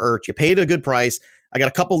Kelsey or Ertz, you paid a good price. I got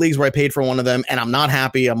a couple leagues where I paid for one of them, and I'm not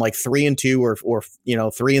happy. I'm like 3-2 or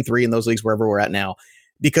 3-3 in those leagues wherever we're at now,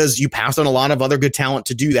 because you passed on a lot of other good talent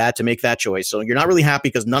to do that, to make that choice. So you're not really happy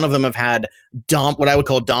because none of them have had what I would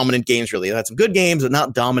call dominant games, really. They had some good games, but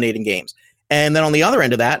not dominating games. And then on the other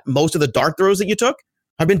end of that, most of the dart throws that you took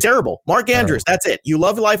have been terrible. Mark Andrews, that's it. You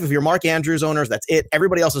love life if you're Mark Andrews owners. That's it.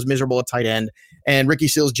 Everybody else is miserable at tight end. And Ricky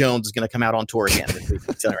Seals-Jones is going to come out on tour again this week.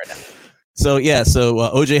 I'm telling you right now. So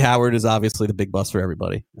OJ Howard is obviously the big bust for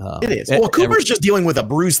everybody. It is. Well, Cooper's just dealing with a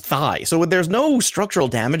bruised thigh. So there's no structural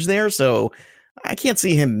damage there. So I can't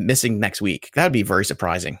see him missing next week. That would be very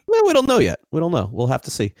surprising. Well, we don't know yet. We don't know. We'll have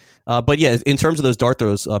to see. But yeah, in terms of those dart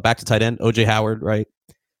throws, back to tight end, OJ Howard, right?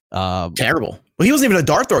 Terrible. Well, he wasn't even a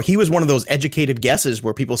dart thrower. He was one of those educated guesses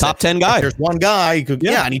where people top say, 10 guy. There's one guy who,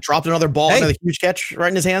 and he dropped another ball, another huge catch right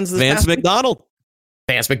in his hands. Vance McDonald.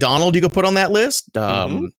 Vance McDonald, you could put on that list.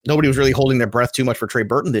 Nobody was really holding their breath too much for Trey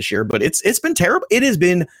Burton this year, but it's been terrible. It has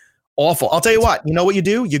been awful. I'll tell you what. You know what you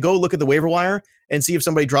do? You go look at the waiver wire and see if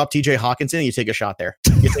somebody dropped TJ Hawkinson, and you take a shot there.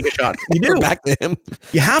 You take a shot. You do. Back to him.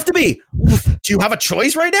 You have to be. Do you have a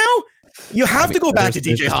choice right now? You have to go back to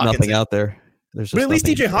TJ Hawkinson. Nothing out there. But at least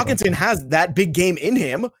TJ Hawkinson has that big game in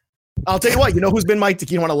him. I'll tell you what. You know who's been my?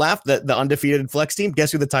 You want to laugh? The undefeated flex team.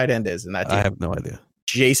 Guess who the tight end is in that team? I have no idea.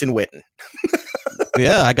 Jason Witten.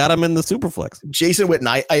 Yeah, I got him in the Superflex. Jason Witten.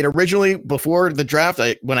 I had originally, before the draft,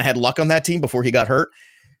 when I had luck on that team before he got hurt,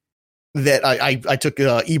 that I took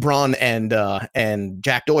Ebron and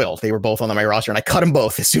Jack Doyle. They were both on my roster, and I cut them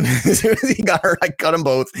both as soon as he got hurt. I cut them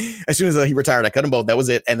both. As soon as he retired, I cut them both. That was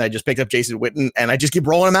it. And I just picked up Jason Witten, and I just keep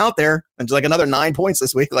rolling him out there. And just like another 9 points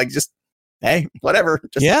this week. Like, just, hey, whatever.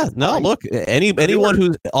 Just Look, anyone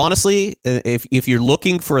who, honestly, if you're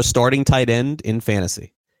looking for a starting tight end in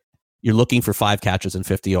fantasy, you're looking for 5 catches and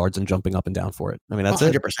 50 yards and jumping up and down for it. I mean, that's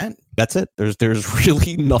 100%. It. That's it. There's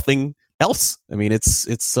really nothing else. I mean, it's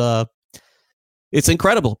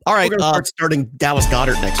incredible. All right, we're gonna start starting Dallas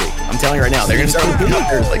Goedert next week. I'm telling you right now, they're gonna start looking out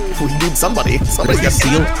there. Like, we need somebody. Somebody's got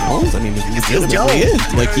Seal Jones. I mean, Seal Jones.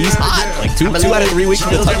 Like, he's hot. Like 2 out of 3 weeks for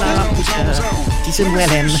the touchdown. Jason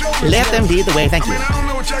Witten, let them lead the way. Thank you.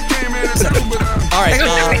 All right,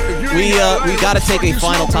 we got to take a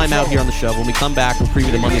final timeout here on the show. When we come back, we'll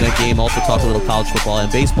preview the Monday night game. Also talk a little college football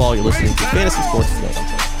and baseball. You're listening to Fantasy Sports Today.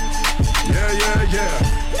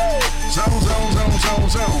 Yeah.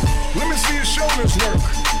 Zone. Let me see your shoulders work.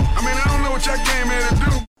 I mean, I don't know what y'all came here to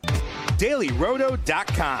do.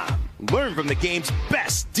 DailyRoto.com. Learn from the game's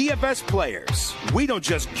best DFS players. We don't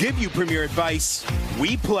just give you premier advice,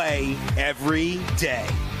 we play every day.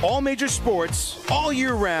 All major sports, all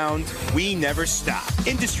year round, we never stop.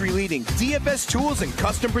 Industry-leading DFS tools and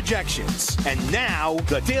custom projections. And now,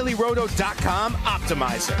 the DailyRoto.com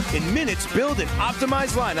Optimizer. In minutes, build and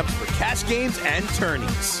optimize lineups for cash games and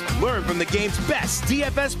tourneys. Learn from the game's best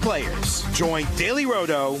DFS players. Join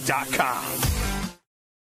DailyRoto.com.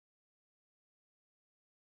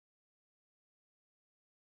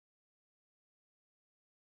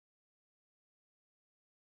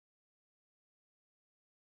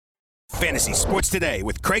 Fantasy Sports Today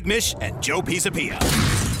with Craig Mish and Joe Pisapia.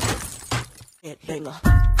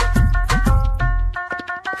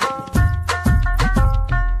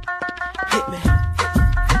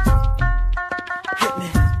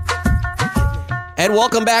 And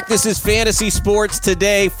welcome back. This is Fantasy Sports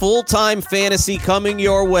Today. Full-time fantasy coming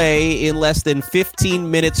your way in less than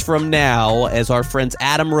 15 minutes from now as our friends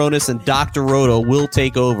Adam Ronis and Dr. Roto will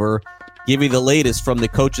take over, give you the latest from the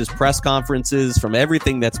coaches' press conferences, from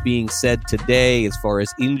everything that's being said today as far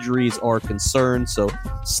as injuries are concerned. So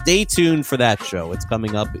stay tuned for that show. It's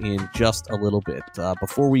coming up in just a little bit.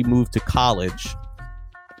 Before we move to college,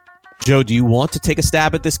 Joe, do you want to take a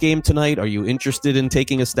stab at this game tonight? Are you interested in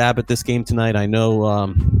taking a stab at this game tonight? I know. I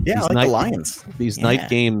like the Lions. These night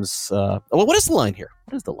games. What is the line here?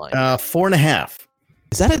 What is the line? 4.5.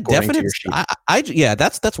 Is that a definite? Yeah,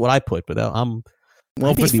 that's what I put. But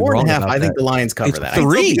well, if it's 4.5, I think the Lions cover that.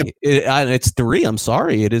 3. It's 3. I'm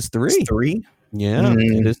sorry, it is 3. It's 3. Yeah,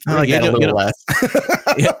 it is 3. I like that a little less.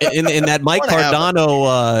 in that Mike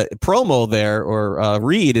Cardano promo there, or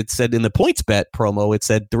read, it said in the points bet promo, it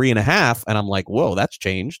said 3.5, and I'm like, whoa, that's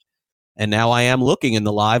changed. And now I am looking, and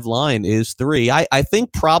the live line is 3. I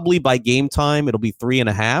think probably by game time it'll be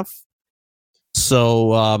 3.5.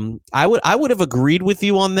 So I would have agreed with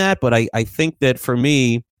you on that, but I think that for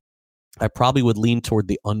me, I probably would lean toward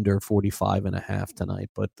the under 45.5 tonight.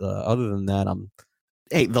 But other than that,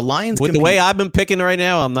 the Lions with the way I've been picking right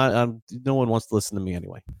now, no one wants to listen to me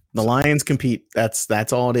anyway. The Lions compete.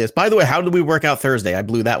 That's all it is. By the way, how did we work out Thursday? I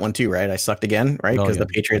blew that one too, right? I sucked again, right? Because the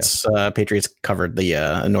Patriots covered the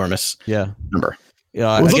enormous number. Yeah,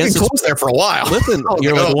 I was looking close there for a while. Listen,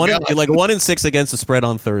 you're like 1-6 against the spread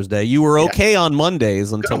on Thursday. You were okay on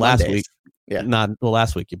Mondays until last week. Yeah,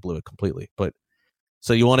 last week you blew it completely. But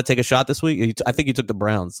so you want to take a shot this week? I think you took the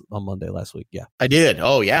Browns on Monday last week. Yeah, I did.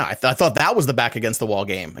 Oh yeah, I thought that was the back against the wall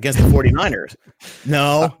game against the 49ers.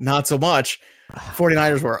 No, not so much.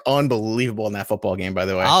 49ers were unbelievable in that football game. By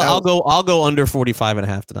the way, I'll go under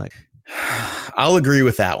 45.5 tonight. I'll agree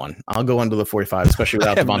with that one. I'll go under the 45, especially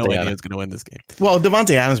without Devontae Adams. Who's going to win this game? Well,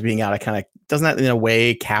 Devontae Adams being out, I kind of doesn't that in a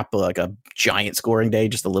way cap like a giant scoring day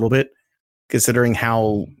just a little bit, considering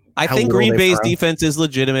how I think Green Bay's defense is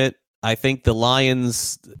legitimate. I think the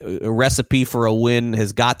Lions' recipe for a win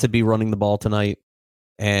has got to be running the ball tonight.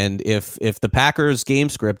 And if the Packers game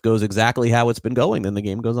script goes exactly how it's been going, then the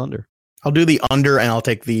game goes under. I'll do the under, and I'll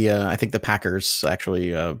take the I think the Packers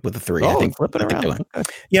actually with the 3. I think flip it around.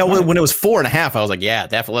 Okay. Yeah, when it was 4.5, I was like, yeah,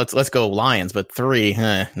 definitely let's go Lions. But 3,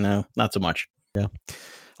 no, not so much. Yeah.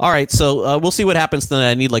 All right, so we'll see what happens tonight.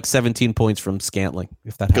 I need like 17 points from Scantling.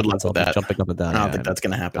 If that Good happens, luck with I'll be that. jumping up and down. I don't think that's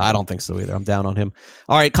going to happen. I don't think so either. I'm down on him.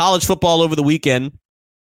 All right, college football over the weekend.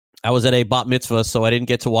 I was at a bat mitzvah, so I didn't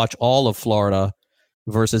get to watch all of Florida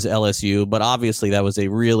versus LSU, but obviously that was a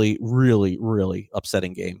really, really, really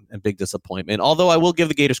upsetting game and big disappointment. Although I will give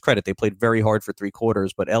the Gators credit. They played very hard for 3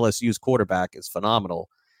 quarters, but LSU's quarterback is phenomenal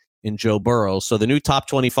in Joe Burrow. So the new top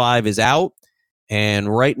 25 is out.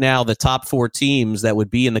 And right now, the top 4 teams that would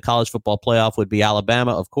be in the college football playoff would be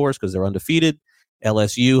Alabama, of course, because they're undefeated.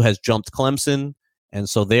 LSU has jumped Clemson, and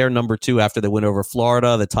so they're number 2 after they win over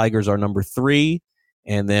Florida. The Tigers are number 3.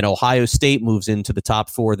 And then Ohio State moves into the top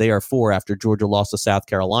 4. They are 4 after Georgia lost to South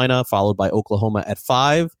Carolina, followed by Oklahoma at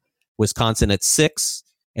 5, Wisconsin at 6,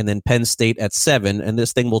 and then Penn State at 7. And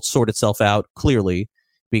this thing will sort itself out clearly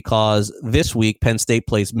because this week Penn State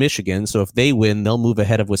plays Michigan. So if they win, they'll move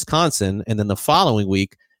ahead of Wisconsin. And then the following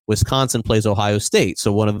week, Wisconsin plays Ohio State.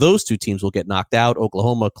 So one of those 2 teams will get knocked out.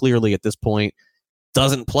 Oklahoma clearly at this point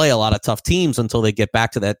doesn't play a lot of tough teams until they get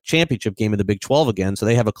back to that championship game in the Big 12 again. So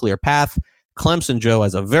they have a clear path. Clemson, Joe,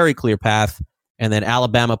 has a very clear path, and then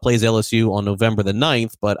Alabama plays LSU on November the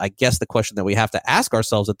 9th. But I guess the question that we have to ask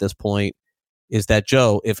ourselves at this point is that,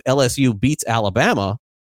 Joe, if LSU beats Alabama,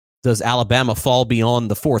 does Alabama fall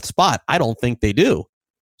beyond the 4th spot? I don't think they do.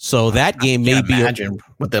 So that game may be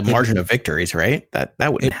with the margin of victories, right? That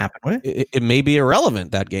wouldn't happen, would it? It may be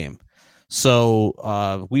irrelevant, that game. So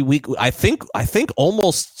I think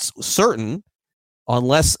almost certain,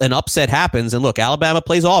 unless an upset happens, and look, Alabama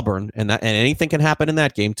plays Auburn, and anything can happen in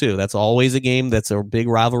that game too. That's always a game that's a big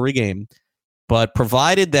rivalry game. But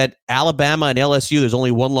provided that Alabama and LSU, there's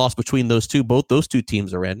only 1 loss between those two, both those 2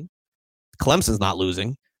 teams are in. Clemson's not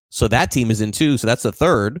losing, so that team is in 2, so that's the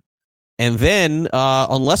 3rd. And then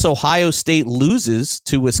unless Ohio State loses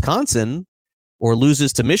to Wisconsin or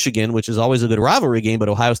loses to Michigan, which is always a good rivalry game, but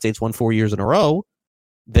Ohio State's won 4 years in a row,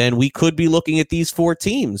 then we could be looking at these 4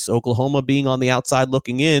 teams. Oklahoma being on the outside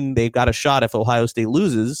looking in, they've got a shot if Ohio State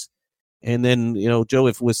loses. And then, Joe,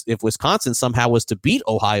 if Wisconsin somehow was to beat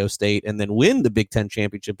Ohio State and then win the Big Ten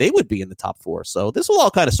championship, they would be in the top 4. So this will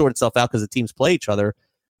all kind of sort itself out because the teams play each other.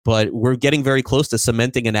 But we're getting very close to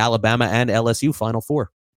cementing an Alabama and LSU Final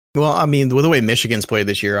Four. Well, I mean, with the way Michigan's played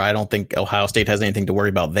this year, I don't think Ohio State has anything to worry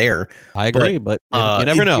about there. I agree, but you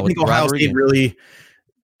never know. Do you think Ohio State really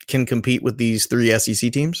can compete with these 3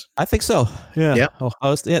 SEC teams? I think so. Yeah.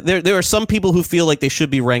 Ohio State, there are some people who feel like they should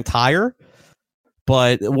be ranked higher.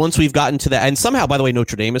 But once we've gotten to that, and somehow, by the way,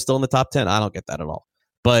 Notre Dame is still in the top 10. I don't get that at all.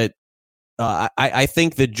 But I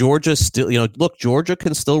think that Georgia still, look, Georgia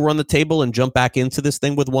can still run the table and jump back into this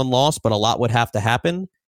thing with one loss, but a lot would have to happen.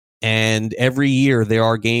 And every year there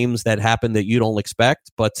are games that happen that you don't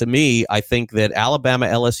expect. But to me, I think that Alabama,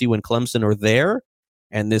 LSU, and Clemson are there.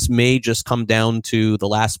 And this may just come down to the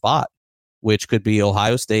last spot, which could be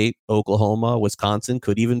Ohio State, Oklahoma, Wisconsin,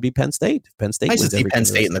 could even be Penn State. Penn State. Nice to see Penn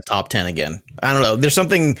State in the top 10 again. I don't know. There's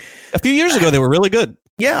something. A few years ago, they were really good.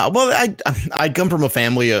 Yeah. Well, I come from a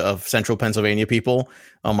family of central Pennsylvania people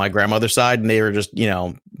on my grandmother's side, and they were just,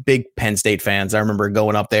 big Penn State fans. I remember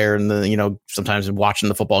going up there and, sometimes watching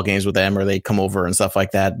the football games with them, or they'd come over and stuff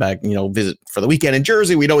like that back, visit for the weekend in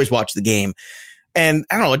Jersey. We'd always watch the game. And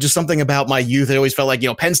I don't know, just something about my youth. I always felt like,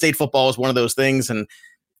 Penn State football was one of those things. And,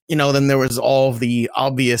 then there was all of the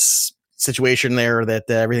obvious situation there that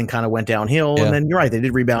everything kind of went downhill. Yeah. And then you're right, they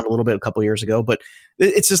did rebound a little bit a couple years ago, but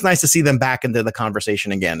it's just nice to see them back into the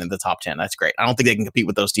conversation again in the top 10. That's great. I don't think they can compete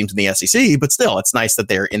with those teams in the SEC, but still, it's nice that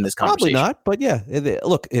they're in this conversation. Probably not, but yeah.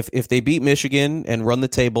 Look, if they beat Michigan and run the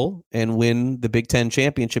table and win the Big Ten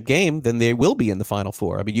championship game, then they will be in the Final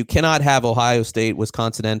Four. I mean, you cannot have Ohio State,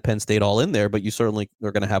 Wisconsin, and Penn State all in there, but you certainly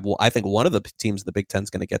are going to have, I think, one of the teams in the Big Ten is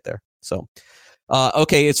going to get there. So,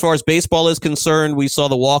 okay, as far as baseball is concerned, we saw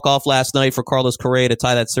the walk-off last night for Carlos Correa to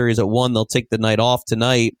tie that series at 1. They'll take the night off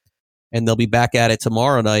tonight, and they'll be back at it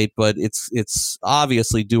tomorrow night. But it's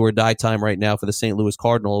obviously do or die time right now for the St. Louis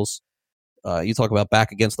Cardinals. You talk about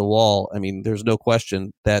back against the wall. I mean, there's no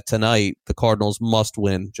question that tonight the Cardinals must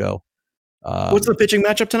win, Joe. What's the pitching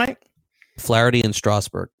matchup tonight? Flaherty and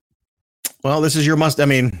Strasburg. Well, this is your must. I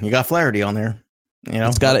mean, you got Flaherty on there.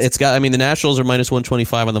 It's got. I mean, the Nationals are minus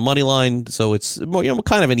 125 on the money line, so it's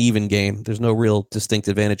kind of an even game. There's no real distinct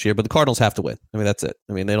advantage here, but the Cardinals have to win. I mean, that's it.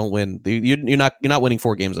 I mean, they don't win. You're not winning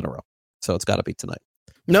 4 games in a row, so it's got to be tonight.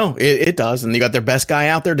 No, it does, and you got their best guy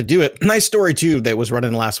out there to do it. Nice story too that was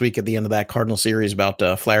running last week at the end of that Cardinal series about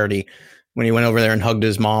Flaherty when he went over there and hugged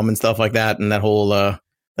his mom and stuff like that, and that whole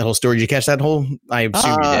story. Did you catch that whole? I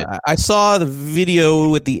assume you did. I saw the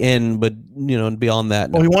video at the end, but beyond that,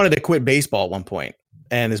 no. Well, he wanted to quit baseball at one point,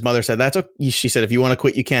 and his mother said, "That's okay." She said, "If you want to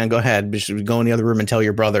quit, you can. Go ahead. But you go in the other room and tell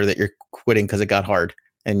your brother that you're quitting because it got hard,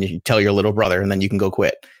 and you tell your little brother, and then you can go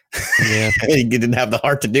quit." Yeah, he didn't have the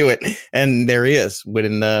heart to do it, and there he is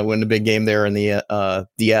winning the big game there in the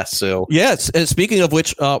DS. So yes. And speaking of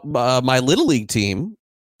which, my little league team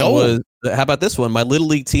was. How about this one? My little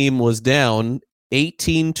league team was down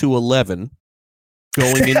 18-11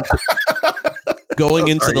 going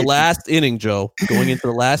into the last inning, Joe. Going into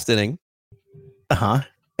the last inning.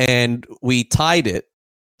 And we tied it.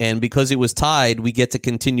 And because it was tied, we get to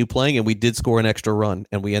continue playing, and we did score an extra run,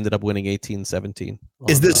 and we ended up winning 18-17.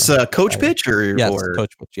 Is this coach pitch or? Yeah,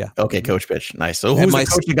 coach pitch. Yeah. Okay, coach pitch. Nice. So who's the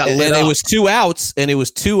coach who got lit up? It was 2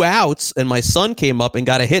 outs, and my son came up and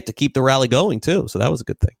got a hit to keep the rally going too. So that was a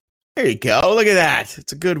good thing. There you go. Look at that.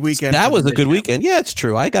 It's a good weekend. That was a good weekend. Yeah, it's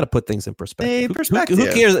true. I got to put things in perspective.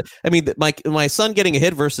 Who cares? I mean, my son getting a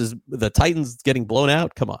hit versus the Titans getting blown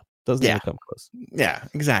out. Come on. Doesn't even come close. Yeah,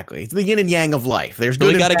 exactly. It's the yin and yang of life. There's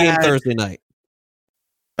good. We got a game Thursday night.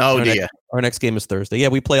 Oh, dear. Our next game is Thursday. Yeah,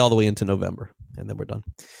 we play all the way into November, and then we're done.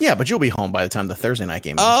 Yeah, but you'll be home by the time the Thursday night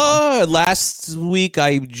game is last week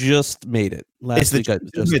I just made it. Last week I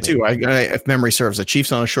just made too. If memory serves, the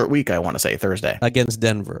Chiefs on a short week, I want to say Thursday. Against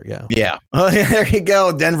Denver, yeah. Yeah. Oh, there you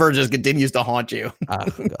go. Denver just continues to haunt you. Oh,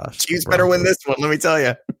 gosh. Chiefs better win this one, let me tell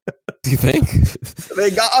you. Do you think?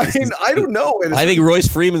 I don't know. I think Royce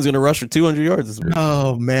Freeman's going to rush for 200 yards this week.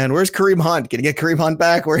 Oh, man. Where's Kareem Hunt? Can you get Kareem Hunt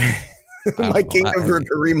back? My kingdom for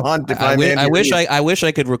Kareem Hunt. I wish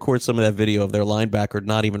I could record some of that video of their linebacker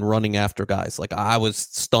not even running after guys. Like, I was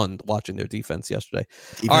stunned watching their defense yesterday.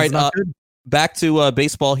 All right, back to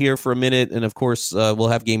baseball here for a minute, and of course we'll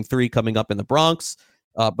have Game 3 coming up in the Bronx.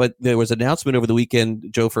 But there was an announcement over the weekend,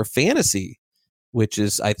 Joe, for fantasy, which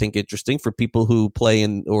is, I think, interesting for people who play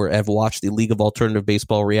in or have watched the League of Alternative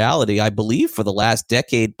Baseball Reality. I believe for the last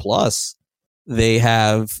decade plus, they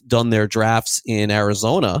have done their drafts in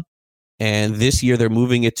Arizona. And this year they're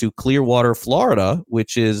moving it to Clearwater, Florida,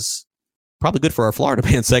 which is probably good for our Florida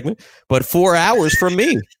Man segment, but 4 hours from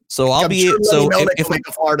me. So I'll be sure so if make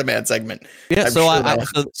a Florida Man segment. Yeah. I'm So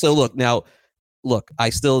sure so look now. Look,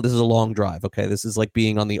 this is a long drive. Okay, this is like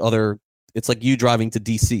being on the other. It's like you driving to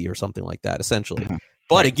DC or something like that, essentially.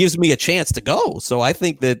 But it gives me a chance to go. So I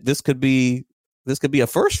think that this could be a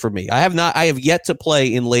first for me. I have yet to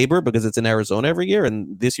play in Labor because it's in Arizona every year,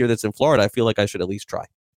 and this year that's in Florida, I feel like I should at least try.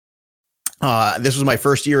 This was my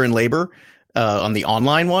first year in Labor on the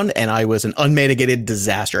online one, and I was an unmitigated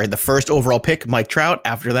disaster. I had the first overall pick, Mike Trout.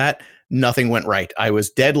 After that, nothing went right. I was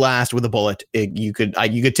dead last with a bullet. You could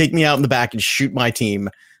take me out in the back and shoot my team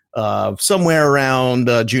somewhere around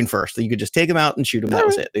June 1st. You could just take them out and shoot them. That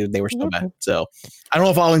was it. They were so bad. So I don't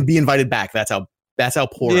know if I'll be invited back. That's how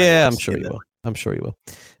poor. Yeah, I'm sure you will. I'm sure you will.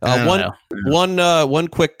 One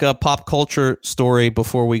quick pop culture story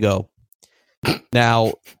before we go.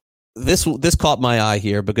 Now, this caught my eye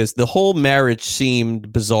here because the whole marriage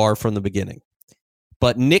seemed bizarre from the beginning.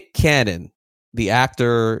 But Nick Cannon, the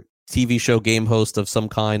actor, TV show game host of some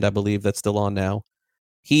kind, I believe that's still on now,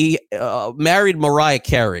 he married Mariah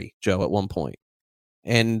Carey, Joe, at one point.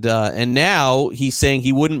 And now he's saying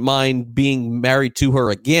he wouldn't mind being married to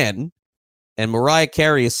her again. And Mariah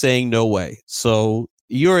Carey is saying no way. So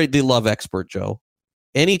you're the love expert, Joe.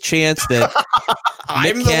 Any chance that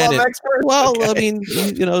I'm Nick the Cannon, love expert? Well, Okay. I mean,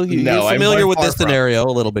 you're familiar with this scenario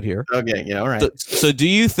a little bit here. Okay, all right. So do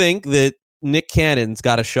you think that Nick Cannon's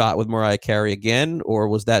got a shot with Mariah Carey again, or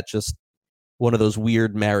was that just one of those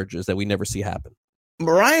weird marriages that we never see happen?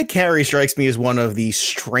 Mariah Carey strikes me as one of the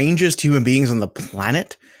strangest human beings on the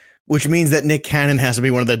planet, which means that Nick Cannon has to be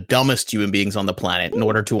one of the dumbest human beings on the planet in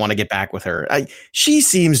order to want to get back with her. She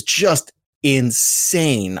seems just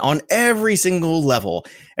insane on every single level.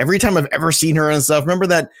 Every time I've ever seen her and stuff. Remember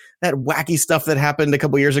that wacky stuff that happened a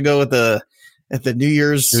couple years ago at the New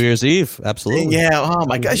Year's Eve? Absolutely. Yeah. Oh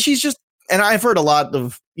my God. She's just, and I've heard a lot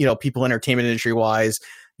of, people entertainment industry wise,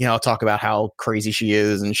 talk about how crazy she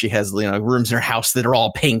is, and she has, rooms in her house that are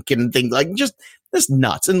all pink and things like just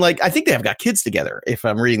nuts. And I think they have got kids together, if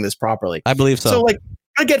I'm reading this properly. I believe so. So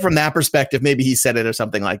I get from that perspective, maybe he said it or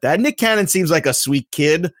something like that. Nick Cannon seems like a sweet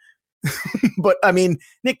kid, but I mean,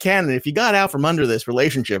 Nick Cannon, if you got out from under this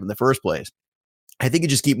relationship in the first place, I think you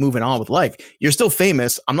just keep moving on with life. You're still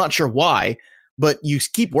famous. I'm not sure why, but you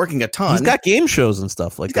keep working a ton. He's got game shows and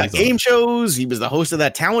stuff like that. He's got game shows. He was the host of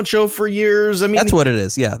that talent show for years. I mean, that's what it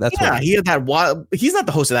is. Yeah, what he had that wild. He's not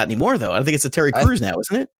the host of that anymore, though. I think it's a Terry Crews now,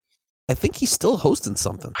 isn't it? I think he's still hosting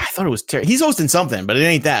something. I thought it was Terry. He's hosting something, but it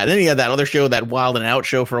ain't that. Then he had that other show, that Wild and Out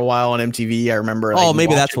show for a while on MTV. I remember. Oh,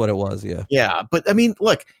 maybe that's what it was. Yeah. Yeah. But I mean,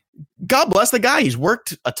 look, God bless the guy. He's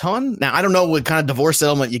worked a ton. Now, I don't know what kind of divorce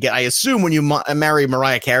settlement you get. I assume when you marry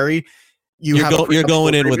Mariah Carey, you're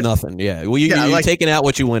going in with nothing. Yeah. Well, you're taking out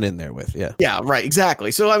what you went in there with. Yeah. Yeah. Right.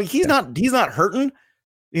 Exactly. So I mean, he's not hurting,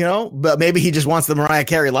 but maybe he just wants the Mariah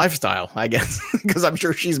Carey lifestyle, I guess, because I'm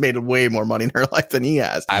sure she's made way more money in her life than he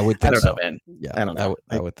has. I would think so. Know, man. Yeah. I don't know.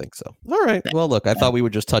 I would think so. All right. Well, look, I thought we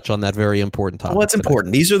would just touch on that very important topic. Well, it's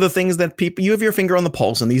important. These are the things that you have your finger on the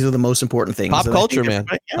pulse, and these are the most important things. Pop culture, man.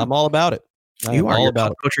 Yeah. I'm all about it. You are all about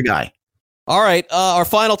pop culture guy. All right. Our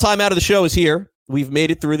final time out of the show is here. We've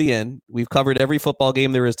made it through the end. We've covered every football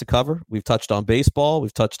game there is to cover. We've touched on baseball.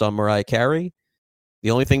 We've touched on Mariah Carey.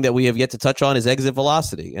 The only thing that we have yet to touch on is exit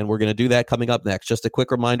velocity, and we're going to do that coming up next. Just a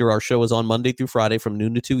quick reminder, our show is on Monday through Friday from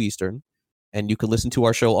noon to 2 Eastern, and you can listen to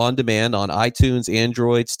our show on demand on iTunes,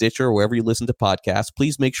 Android, Stitcher, or wherever you listen to podcasts.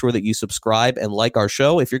 Please make sure that you subscribe and like our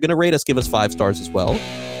show. If you're going to rate us, give us 5 stars as well.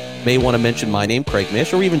 May want to mention my name, Craig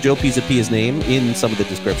Mish, or even Joe Pisapia's name in some of the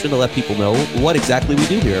description to let people know what exactly we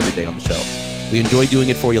do here every day on the show. We enjoy doing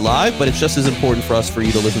it for you live, but it's just as important for us for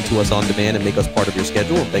you to listen to us on demand and make us part of your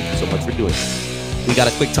schedule. And thank you so much for doing it. We got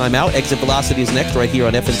a quick timeout. Exit Velocity is next right here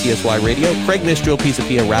on FNTSY Radio. Craig Mish, Joe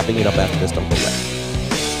Pisapia wrapping it up after this. Don't go away.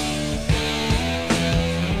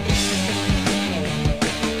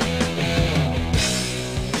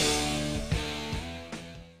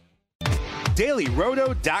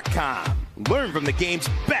 DailyRoto.com. Learn from the game's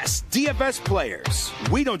best DFS players.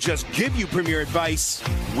 We don't just give you premier advice,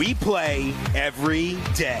 we play every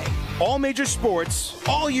day. All major sports,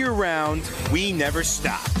 all year round, we never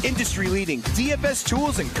stop. Industry-leading DFS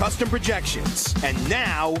tools and custom projections. And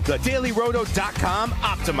now, the DailyRoto.com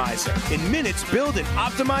Optimizer. In minutes, build and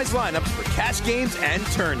optimize lineups for cash games and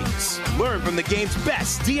tourneys. Learn from the game's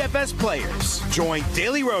best DFS players. Join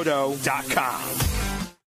DailyRoto.com.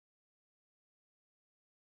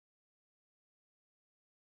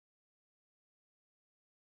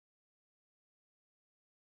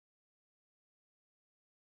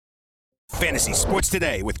 Fantasy Sports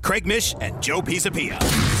Today with Craig Mish and Joe Pisapia.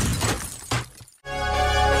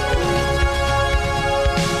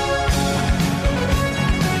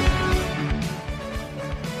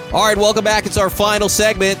 All right, welcome back. It's our final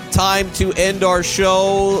segment. Time to end our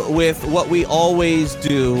show with what we always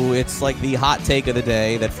do. It's like the hot take of the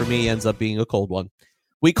day that for me ends up being a cold one.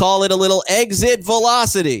 We call it a little exit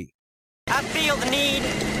velocity. I feel the need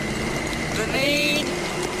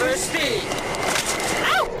for speed.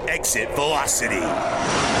 Ow! Exit velocity.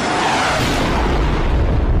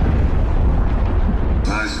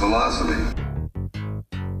 Nice velocity.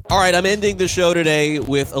 All right, I'm ending the show today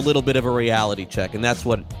with a little bit of a reality check, and that's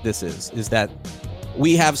what this is that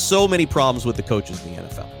we have so many problems with the coaches in the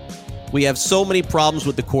NFL. We have so many problems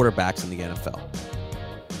with the quarterbacks in the NFL.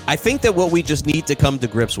 I think that what we just need to come to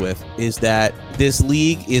grips with is that this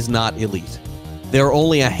league is not elite. There are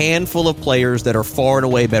only a handful of players that are far and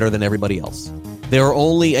away better than everybody else. There are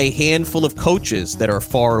only a handful of coaches that are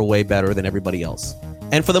far and away better than everybody else.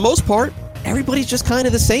 And for the most part, everybody's just kind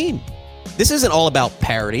of the same. This isn't all about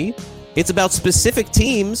parity. It's about specific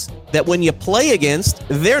teams that when you play against,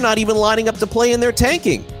 they're not even lining up to play and they're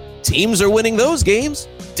tanking. Teams are winning those games.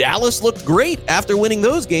 Dallas looked great after winning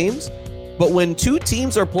those games. But when two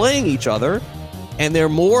teams are playing each other and they're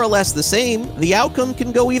more or less the same, the outcome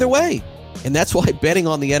can go either way. And that's why betting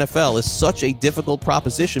on the NFL is such a difficult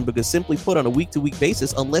proposition, because simply put, on a week-to-week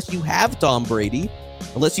basis, unless you have Tom Brady,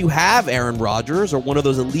 unless you have Aaron Rodgers or one of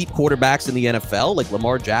those elite quarterbacks in the NFL like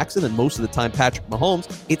Lamar Jackson and most of the time Patrick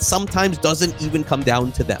Mahomes, it sometimes doesn't even come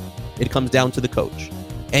down to them. It comes down to the coach.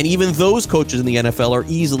 And even those coaches in the NFL are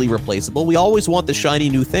easily replaceable. We always want the shiny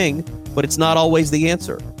new thing, but it's not always the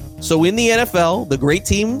answer. So in the NFL, the great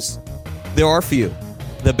teams, there are few.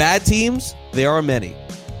 The bad teams, there are many.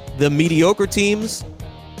 The mediocre teams,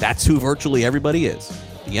 that's who virtually everybody is.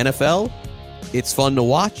 The NFL, it's fun to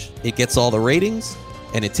watch. It gets all the ratings.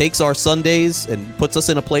 And it takes our Sundays and puts us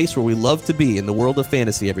in a place where we love to be in the world of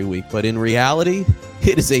fantasy every week. But in reality,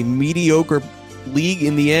 it is a mediocre league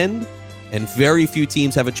in the end, and very few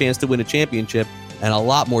teams have a chance to win a championship, and a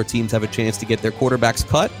lot more teams have a chance to get their quarterbacks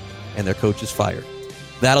cut and their coaches fired.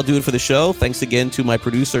 That'll do it for the show. Thanks again to my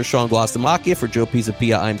producer, Sean Guastamacchia. For Joe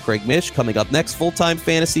Pisapia, I'm Craig Mish. Coming up next, Full-Time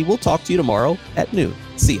Fantasy. We'll talk to you tomorrow at noon.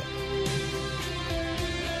 See ya.